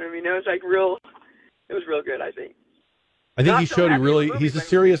 I mean, it was like real. It was real good, I think. I think he showed he's a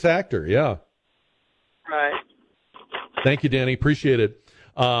serious actor. Yeah. Right. Thank you, Danny. Appreciate it.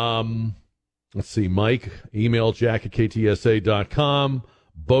 Let's see. Mike, email jack@ktsa.com.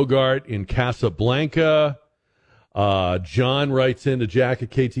 Bogart in Casablanca. John writes into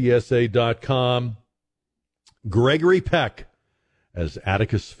jack@ktsa.com. Gregory Peck as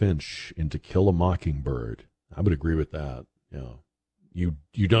Atticus Finch in To Kill a Mockingbird. I would agree with that. Yeah. You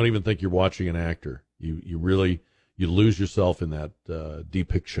don't even think you're watching an actor. You really lose yourself in that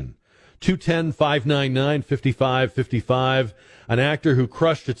depiction. 210-599-5555. An actor who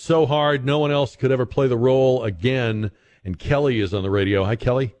crushed it so hard no one else could ever play the role again. And Kelly is on the radio. Hi,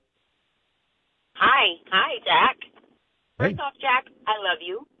 Kelly. Hi, Jack. Hey. First off, Jack, I love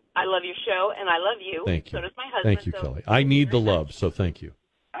you. I love your show, and I love you. Thank you. So does my husband. Thank you, Kelly. I need the love, so thank you.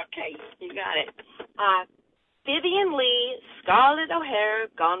 Okay, you got it. Vivian Lee, Scarlett O'Hara,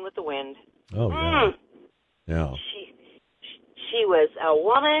 Gone with the Wind. Oh, yeah. Yeah. She was a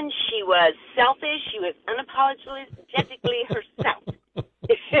woman. She was selfish. She was unapologetically herself.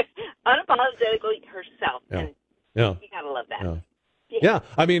 Unapologetically herself. Yeah. And Yeah. you got to love that. Yeah. Yeah.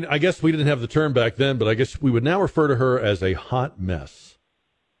 I mean, I guess we didn't have the term back then, but I guess we would now refer to her as a hot mess.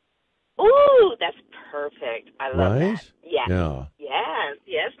 Ooh, that's perfect. I love Right? that. Yes. Yeah.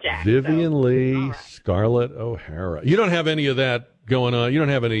 Yes, Jack. Vivian Lee, all right. Scarlett O'Hara. You don't have any of that going on. You don't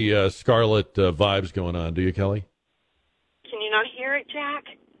have any Scarlett vibes going on, do you, Kelly? Can you not hear it, Jack?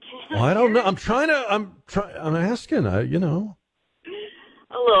 Well, I don't know. I'm asking. A little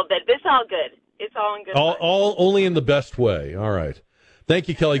bit. But it's all good. It's all in good. All only in the best way. All right. Thank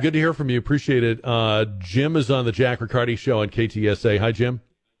you, Kelly. Good to hear from you. Appreciate it. Jim is on the Jack Riccardi Show on KTSA. Hi, Jim.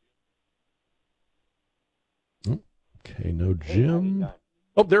 Okay, no Jim.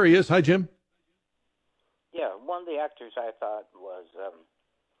 Oh, there he is. Hi, Jim. Yeah, one of the actors I thought was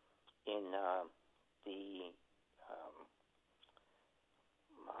in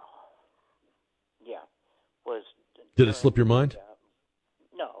was. Did it slip your mind?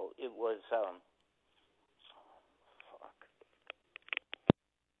 No, it was.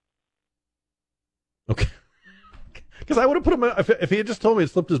 Okay. Because I would have put him, if he had just told me it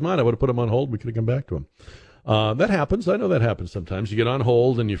slipped his mind, I would have put him on hold. We could have come back to him. That happens. I know that happens sometimes. You get on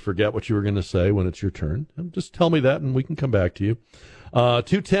hold and you forget what you were going to say when it's your turn. Just tell me that and we can come back to you.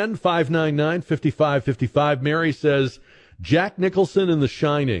 210-599-5555. Mary says, Jack Nicholson in The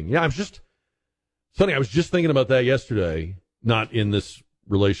Shining. Yeah, I was just thinking about that yesterday, not in this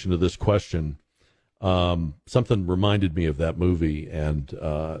relation to this question. Something reminded me of that movie. And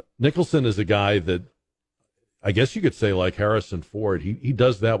Nicholson is a guy that I guess you could say like Harrison Ford. He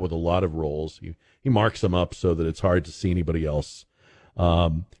does that with a lot of roles. He marks them up so that it's hard to see anybody else.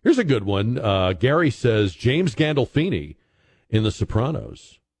 Here's a good one. Gary says James Gandolfini in The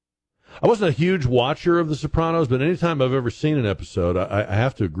Sopranos. I wasn't a huge watcher of The Sopranos, but anytime I've ever seen an episode, I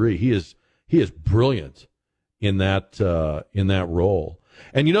have to agree he is brilliant in that role.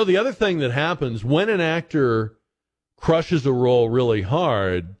 And you know the other thing that happens when an actor crushes a role really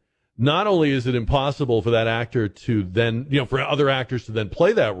hard, not only is it impossible for that actor to then, for other actors to then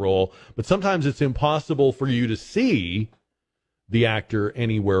play that role, but sometimes it's impossible for you to see the actor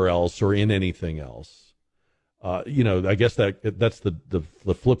anywhere else or in anything else. I guess that's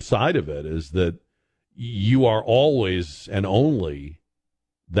the flip side of it is that you are always and only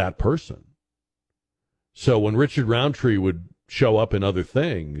that person. So when Richard Roundtree would show up in other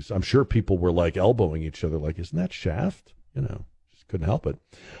things, I'm sure people were like elbowing each other like, isn't that Shaft? Just couldn't help it.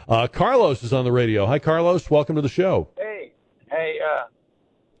 Carlos is on the radio. Hi, Carlos. Welcome to the show. Hey,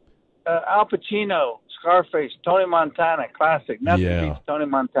 Al Pacino, Scarface, Tony Montana, classic. Nothing beats Tony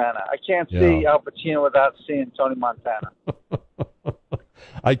Montana. I can't see Al Pacino without seeing Tony Montana.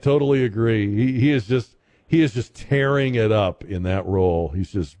 I totally agree. He is just tearing it up in that role.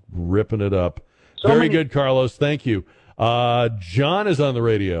 He's just ripping it up. Very good, Carlos. Thank you. John is on the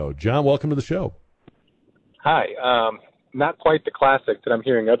radio. John, welcome to the show. Hi. Not quite the classic that I'm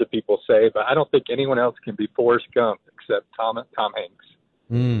hearing other people say, but I don't think anyone else can be Forrest Gump except Tom Hanks.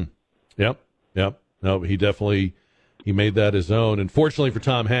 Yep. No, he made that his own. And fortunately for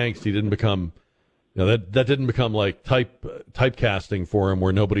Tom Hanks, he didn't become, that didn't become like typecasting for him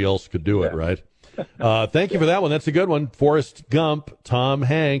where nobody else could do it, right? Thank you for that one. That's a good one. Forrest Gump, Tom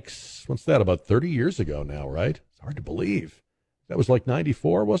Hanks. What's that, about 30 years ago now, right? It's hard to believe. That was like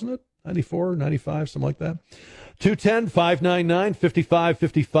 94, wasn't it? 94, 95, something like that.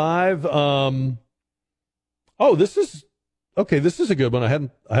 210-599-5555. This is a good one. I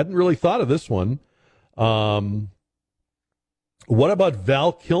hadn't really thought of this one. What about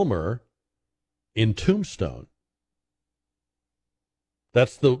Val Kilmer in Tombstone?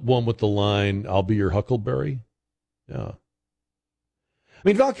 That's the one with the line, "I'll be your Huckleberry." Yeah. I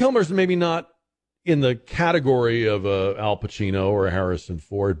mean, Val Kilmer's maybe not in the category of Al Pacino or a Harrison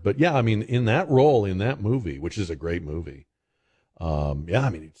Ford, but yeah, I mean, in that role, in that movie, which is a great movie,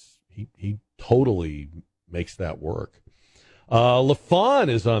 he totally makes that work. LaFawn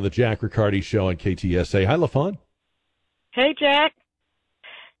is on the Jack Riccardi Show on KTSA. Hi, LaFawn. Hey, Jack.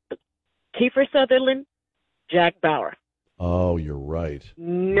 Kiefer Sutherland, Jack Bauer. Oh, you're right.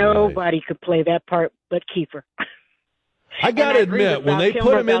 Nobody could play that part but Kiefer. I got to admit, when they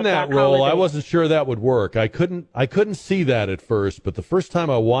put him in that role, I wasn't sure that would work. I couldn't see that at first, but the first time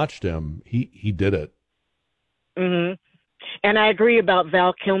I watched him, he did it. Mm-hmm. And I agree about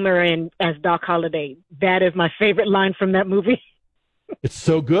Val Kilmer as Doc Holliday. That is my favorite line from that movie. It's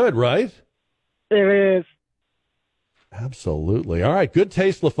so good, right? There is. Absolutely. All right. Good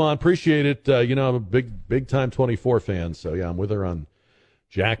taste, LaFawn. Appreciate it. I'm a big time 24 fan. So, yeah, I'm with her on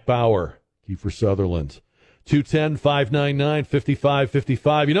Jack Bauer, Kiefer Sutherland.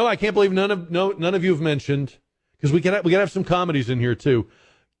 210-599-5555. I can't believe none of you have mentioned, because we gotta have some comedies in here, too.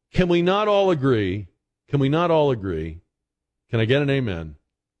 Can we not all agree? Can I get an amen?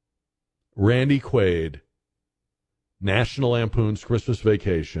 Randy Quaid, National Lampoon's Christmas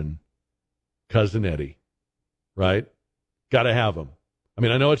Vacation, Cousin Eddie, right? Got to have him. I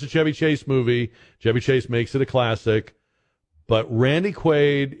mean, I know it's a Chevy Chase movie. Chevy Chase makes it a classic. But Randy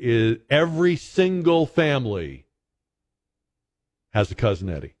Quaid is, every single family has a Cousin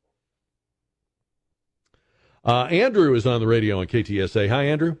Eddie. Andrew is on the radio on KTSA. Hi,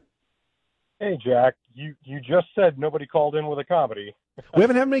 Andrew. Hey, Jack. You just said nobody called in with a comedy. We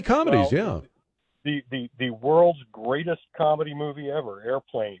haven't had many comedies, yeah. The world's greatest comedy movie ever,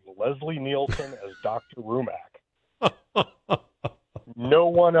 Airplane, Leslie Nielsen as Dr. Rumack. No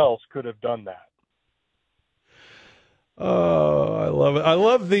one else could have done that. Oh, I love it. I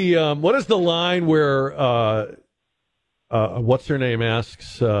love the, what is the line where, what's her name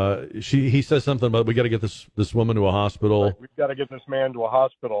asks, he says something about, we got to get this woman to a hospital. Right, we've got to get this man to a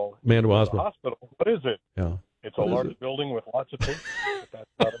hospital. Hospital. What is it? Yeah. It's a large building with lots of patients, but that's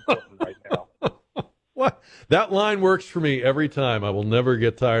not important right now. What? That line works for me every time. I will never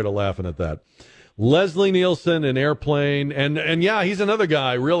get tired of laughing at that. Leslie Nielsen in Airplane, and yeah, he's another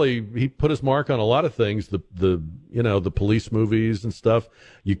guy. Really, he put his mark on a lot of things. The police movies and stuff.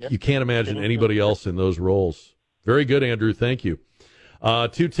 You can't imagine anybody else in those roles. Very good, Andrew. Thank you.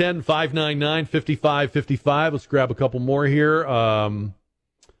 210-599-5555. Let's grab a couple more here. Tom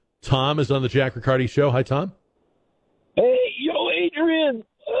is on the Jack Riccardi Show. Hi, Tom. Hey, yo, Adrian.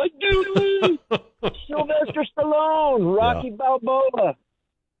 Dude, Sylvester Stallone, Rocky Balboa.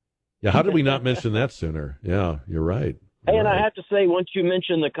 Yeah, how did we not mention that sooner? Yeah, you're right. Hey, and I have to say, once you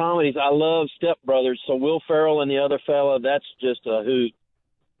mention the comedies, I love Step Brothers. So Will Ferrell and the other fella, that's just a hoot.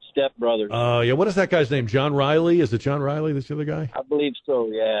 Step Brothers. Yeah, what is that guy's name? John Riley? Is it John Riley, this other guy? I believe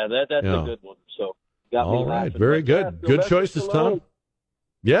so, yeah. That's a good one. So got me all right, laughing. very good. Yeah, good choices, Tom.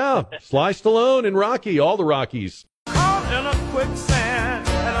 Yeah, Sly Stallone and Rocky, all the Rockies. Caught in a quicksand,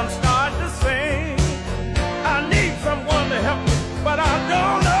 and I'm starting to sing. I need someone to help me, but I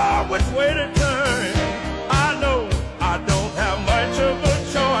don't know which way to turn. I know I don't have much of a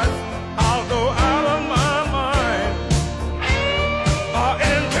choice. I'll go out of my mind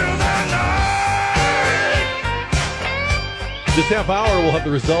into the night. This half hour, we'll have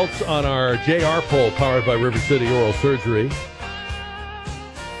the results on our JR poll powered by River City Oral Surgery.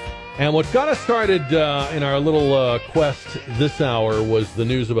 And what got us started in our little quest this hour was the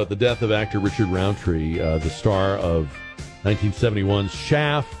news about the death of actor Richard Roundtree, the star of 1971's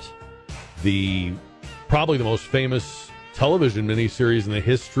Shaft, probably the most famous television miniseries in the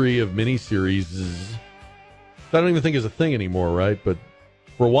history of miniseries. I don't even think is a thing anymore, right? But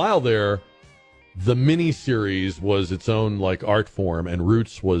for a while there, the miniseries was its own like art form, and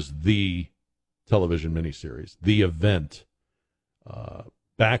Roots was the television miniseries, the event.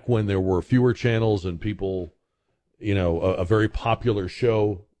 Back when there were fewer channels and people, a very popular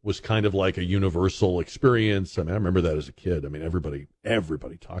show was kind of like a universal experience. I mean, I remember that as a kid. I mean, everybody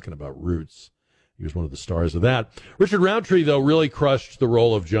talking about Roots. He was one of the stars of that. Richard Roundtree, though, really crushed the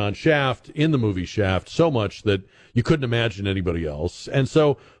role of John Shaft in the movie Shaft so much that you couldn't imagine anybody else. And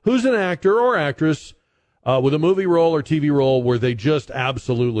so who's an actor or actress with a movie role or TV role where they just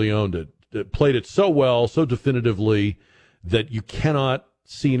absolutely owned it? It played it so well, so definitively, that you cannot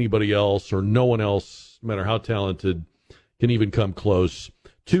see anybody else or no one else, no matter how talented, can even come close.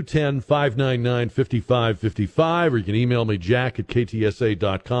 210-599-5555, or you can email me,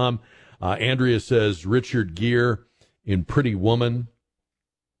 jack@ktsa.com. Andrea says Richard Gere in Pretty Woman.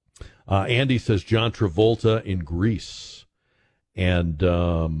 Andy says John Travolta in Grease. And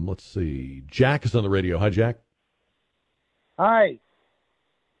let's see. Jack is on the radio. Hi, Jack. Hi.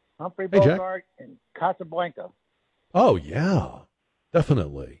 Humphrey Hey, Jack. Bogart in Casablanca. Oh, yeah.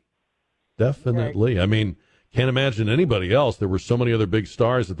 Definitely. Definitely. Okay. I mean, can't imagine anybody else. There were so many other big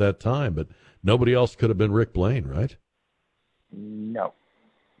stars at that time, but nobody else could have been Rick Blaine, right? No.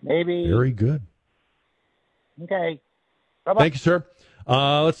 Maybe. Very good. Okay. Bye-bye. Thank you, sir.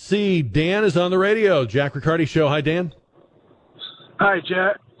 Let's see. Dan is on the radio. Jack Riccardi Show. Hi, Dan. Hi,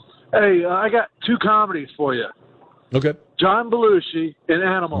 Jack. Hey, I got two comedies for you. Okay. John Belushi in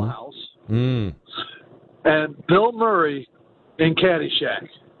Animal House and Bill Murray in Caddyshack.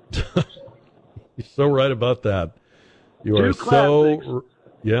 You're so right about that. You Two are classics. so...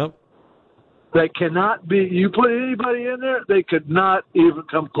 Yep. They cannot be... You put anybody in there, they could not even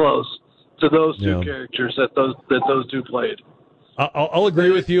come close to those two characters that those two played. I'll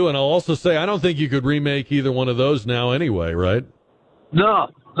agree with you, and I'll also say I don't think you could remake either one of those now anyway, right? No.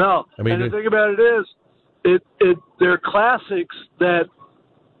 I mean, and the thing about it is, they're classics that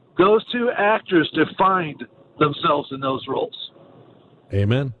those two actors defined themselves in those roles.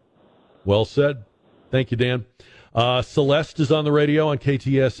 Amen. Well said. Thank you, Dan. Celeste is on the radio on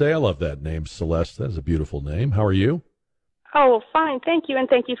KTSA. I love that name, Celeste. That is a beautiful name. How are you? Oh, fine. Thank you, and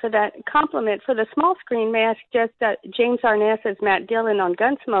thank you for that compliment. For the small screen, may I suggest James Arness as Matt Dillon on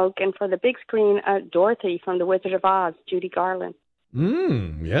Gunsmoke, and for the big screen, Dorothy from The Wizard of Oz, Judy Garland.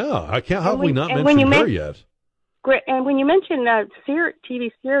 Yeah. I can't. How have we not mentioned her yet? Great. And when you mentioned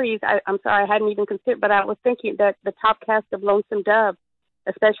TV series, I'm sorry, I hadn't even considered, but I was thinking that the top cast of Lonesome Dove,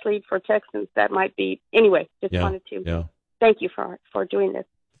 especially for Texans, that might be. Anyway, just wanted to. Yeah. Thank you for doing this.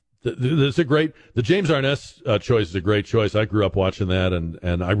 That's a great. The James Arness choice is a great choice. I grew up watching that,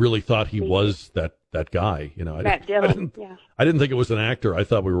 and I really thought he was that guy. You know, Matt Dillon. I didn't think it was an actor. I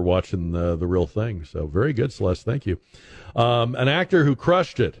thought we were watching the real thing. So very good, Celeste. Thank you. An actor who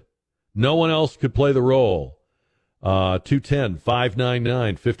crushed it. No one else could play the role.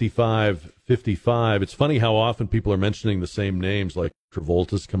 210-599-5555. It's funny how often people are mentioning the same names. Like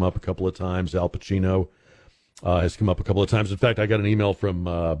Travolta's come up a couple of times. Al Pacino has come up a couple of times. In fact, I got an email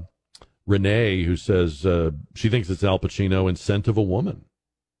from Renee who says she thinks it's Al Pacino in Scent of a Woman.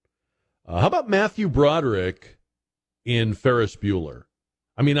 How about Matthew Broderick in Ferris Bueller?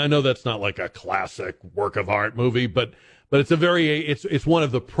 I mean, I know that's not like a classic work of art movie, but it's it's one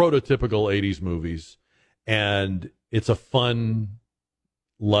of the prototypical 80s movies. And it's a fun,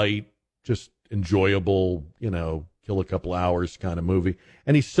 light, just enjoyable, kill a couple hours kind of movie.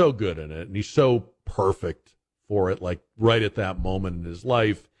 And he's so good in it, and he's so perfect for it, like right at that moment in his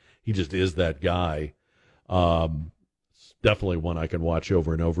life. He just is that guy. It's definitely one I can watch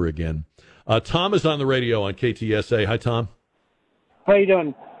over and over again. Tom is on the radio on KTSA. Hi, Tom. How you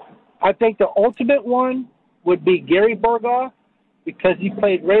doing? I think the ultimate one would be Gary Burghoff, because he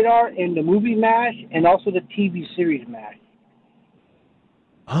played Radar in the movie MASH and also the TV series MASH.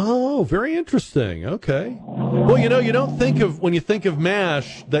 Oh, very interesting. Okay. Well, you don't think of, when you think of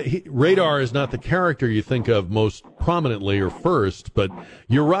MASH, that Radar is not the character you think of most prominently or first, but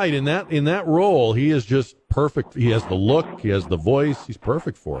you're right. In that role, he is just perfect. He has the look, he has the voice, he's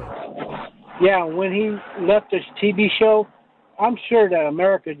perfect for it. Yeah, when he left this TV show, I'm sure that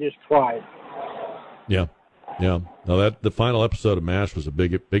America just cried. Yeah. Yeah. No, the final episode of MASH was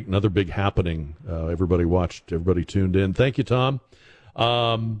another big happening. Everybody watched, everybody tuned in. Thank you, Tom.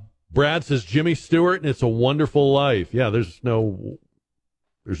 Brad says Jimmy Stewart and It's a Wonderful Life. Yeah, there's no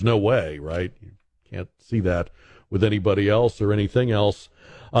way, right? You can't see that with anybody else or anything else.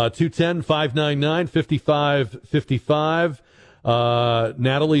 210-599-5555.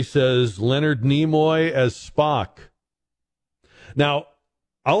 Natalie says Leonard Nimoy as Spock. Now,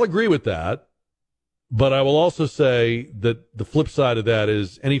 I'll agree with that. But I will also say that the flip side of that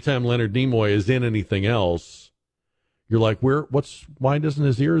is anytime Leonard Nimoy is in anything else, you're like, why doesn't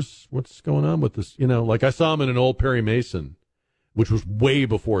his ears, what's going on with this? Like I saw him in an old Perry Mason, which was way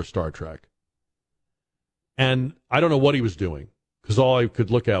before Star Trek. And I don't know what he was doing because all I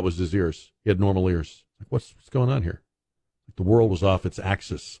could look at was his ears. He had normal ears. Like, what's going on here? The world was off its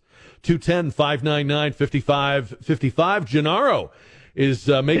axis. 210-599-5555. Gennaro is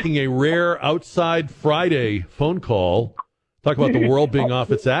making a rare Outside Friday phone call. Talk about the world being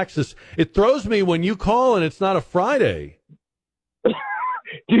off its axis. It throws me when you call and it's not a Friday.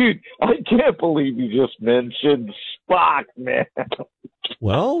 Dude, I can't believe you just mentioned Spock, man.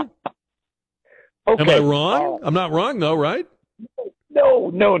 Well, okay. Am I wrong? I'm not wrong, though, right?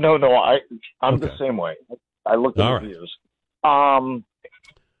 No. I'm the same way. I look at reviews.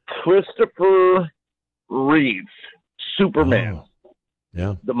 Christopher Reeve, Superman.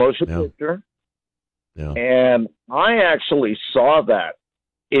 Yeah. The motion picture. Yeah. And I actually saw that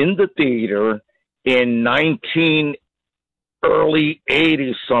in the theater in early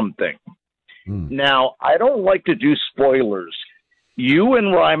 80 something. Now, I don't like to do spoilers. You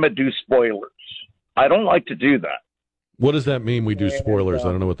and Rima do spoilers. I don't like to do that. What does that mean, we do spoilers?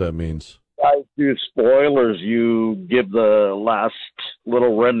 I don't know what that means. I do spoilers. You give the last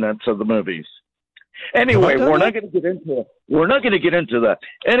little remnants of the movies. Anyway, we're not going to get into it. We're not going to get into that.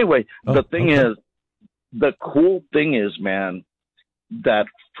 Anyway, the cool thing is, man, that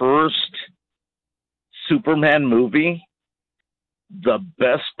first Superman movie, the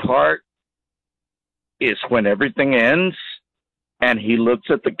best part is when everything ends and he looks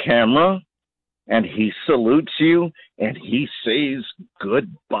at the camera and he salutes you and he says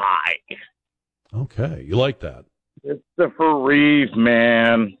goodbye. Okay, you like that. Christopher Reeve,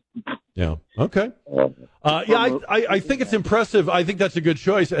 man. Yeah, okay. I think it's impressive. I think that's a good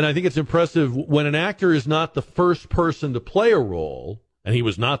choice, and I think it's impressive when an actor is not the first person to play a role, and he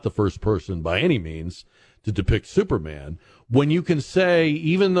was not the first person by any means to depict Superman, when you can say,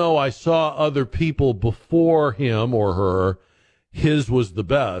 even though I saw other people before him or her, his was the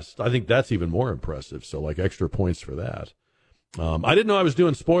best. I think that's even more impressive. So, like, extra points for that. I didn't know I was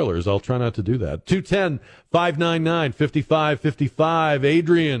doing spoilers. I'll try not to do that. 210-599-5555.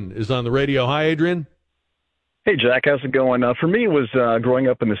 Adrian is on the radio. Hi, Adrian. Hey, Jack. How's it going? For me, it was growing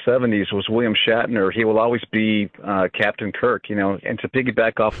up in the 70s was William Shatner. He will always be Captain Kirk, you know. And to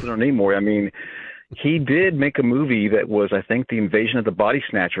piggyback off Leonard Nimoy, I mean, he did make a movie that was, I think, the Invasion of the Body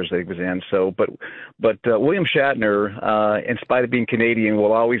Snatchers that he was in. So, but William Shatner, in spite of being Canadian,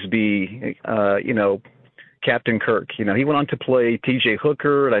 will always be, you know, Captain Kirk. You know, he went on to play T.J.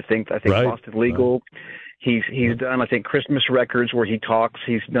 Hooker, and I think Boston Legal. Right. He's done, I think, Christmas Records where he talks.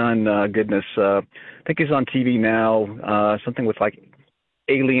 He's done I think he's on TV now. Something with like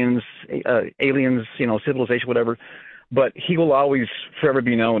aliens, you know, civilization, whatever. But he will always forever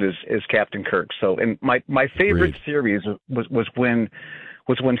be known as Captain Kirk. So, and my favorite series was when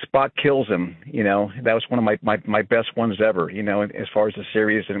Spock kills him. You know, that was one of my best ones ever. You know, as far as the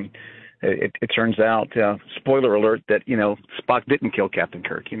series. And it turns out, spoiler alert, that, you know, Spock didn't kill Captain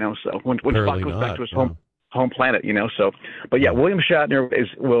Kirk, you know, so when Spock goes back to his home planet, you know, so, but yeah, William Shatner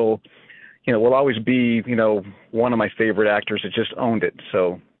will always be, you know, one of my favorite actors that just owned it,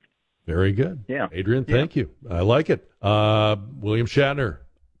 so. Very good. Yeah. Adrian, thank you. I like it. William Shatner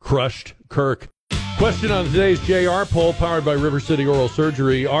crushed Kirk. Question on today's JR poll powered by River City Oral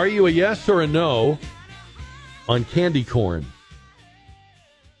Surgery. Are you a yes or a no on candy corn?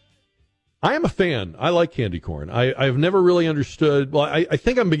 I am a fan. I like candy corn. I've never really understood. Well, I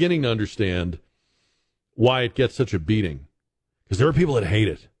think I'm beginning to understand why it gets such a beating. Because there are people that hate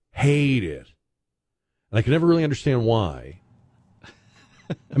it. And I can never really understand why.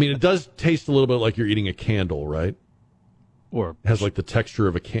 I mean, it does taste a little bit like you're eating a candle, right? Or it has like the texture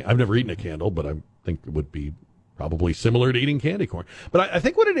of a candle. I've never eaten a candle, but I think it would be probably similar to eating candy corn. But I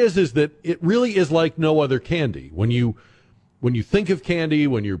think what it is that it really is like no other candy. When you think of candy,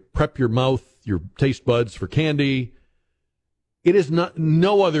 when you prep your mouth, your taste buds for candy, it is not,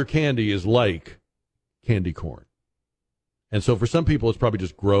 no other candy is like candy corn. And so for some people, it's probably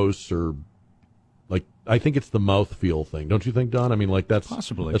just gross or like, I think it's the mouthfeel thing. Don't you think, Don? I mean, like that's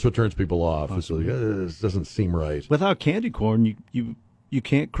what turns people off. It's like, this doesn't seem right. Without candy corn, you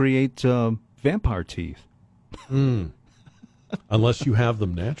can't create vampire teeth. Unless you have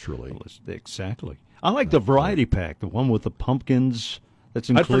them naturally. Exactly. I like the variety pack, the one with the pumpkins that's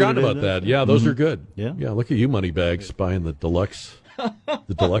included. I'd forgotten about that. Yeah, those are good. Yeah. Look at you, Moneybags, buying the deluxe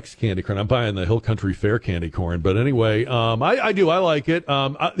candy corn. I'm buying the Hill Country Fair candy corn. But anyway, I do. I like it.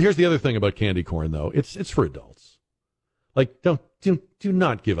 Here's the other thing about candy corn, though. It's for adults. Like, do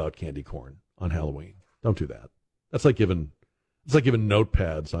not give out candy corn on Halloween. Don't do that. It's like giving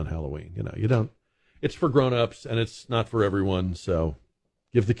notepads on Halloween. You know, you don't. It's for grown-ups, and it's not for everyone, so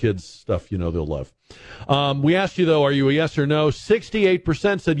give the kids stuff you know they'll love. We asked you, though, are you a yes or no?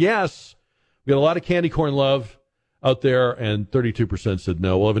 68% said yes. We got a lot of candy corn love. out there, and 32% said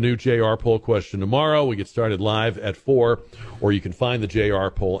no. We'll have a new JR poll question tomorrow. We get started live at 4, or you can find the JR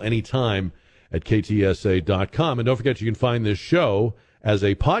poll anytime at ktsa.com. And don't forget, you can find this show as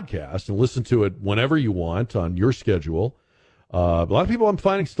a podcast and listen to it whenever you want on your schedule. A lot of people I'm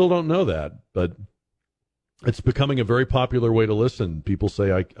finding still don't know that, but it's becoming a very popular way to listen. People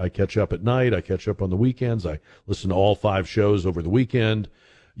say I catch up at night, I catch up on the weekends, I listen to all 5 shows over the weekend.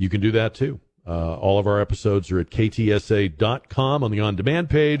 You can do that too. All of our episodes are at ktsa.com on the on-demand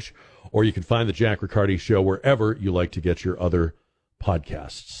page, or you can find the Jack Riccardi Show wherever you like to get your other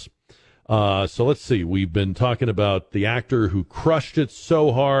podcasts. So let's see. We've been talking about the actor who crushed it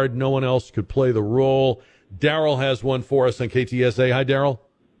so hard no one else could play the role. Daryl has one for us on KTSA. Hi, Daryl.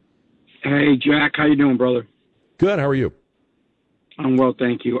 Hey, Jack. How you doing, brother? Good. How are you? I'm well,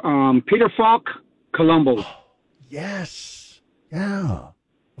 thank you. Peter Falk, Columbo. Yes. Yeah.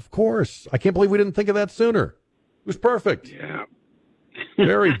 Of course. I can't believe we didn't think of that sooner. It was perfect. Yeah.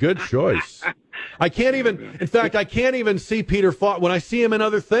 Very good choice. I can't even see Peter Falk when I see him in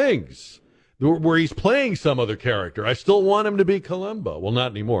other things where he's playing some other character. I still want him to be Columbo. Well,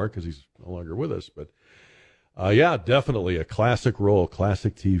 not anymore because he's no longer with us, but yeah, definitely a classic role,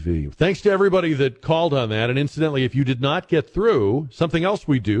 classic TV. Thanks to everybody that called on that. And incidentally, if you did not get through, something else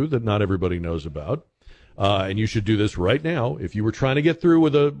we do that not everybody knows about, and you should do this right now. If you were trying to get through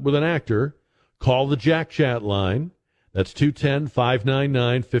with an actor, call the Jack Chat line. That's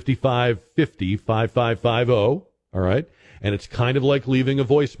 210-599-5550, 5550. All right? And it's kind of like leaving a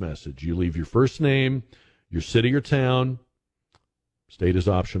voice message. You leave your first name, your city or town. State is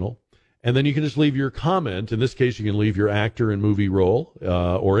optional. And then you can just leave your comment. In this case, you can leave your actor and movie role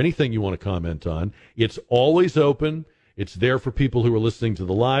or anything you want to comment on. It's always open. It's there for people who are listening to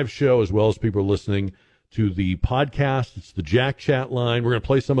the live show as well as people who are listening to the podcast. It's the Jack Chat line. We're going to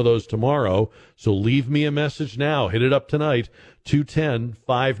play some of those tomorrow. So leave me a message now. Hit it up tonight.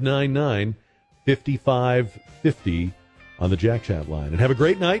 210-599-5550 on the Jack Chat line. And have a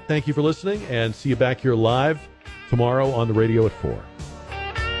great night. Thank you for listening, and see you back here live tomorrow on the radio at 4.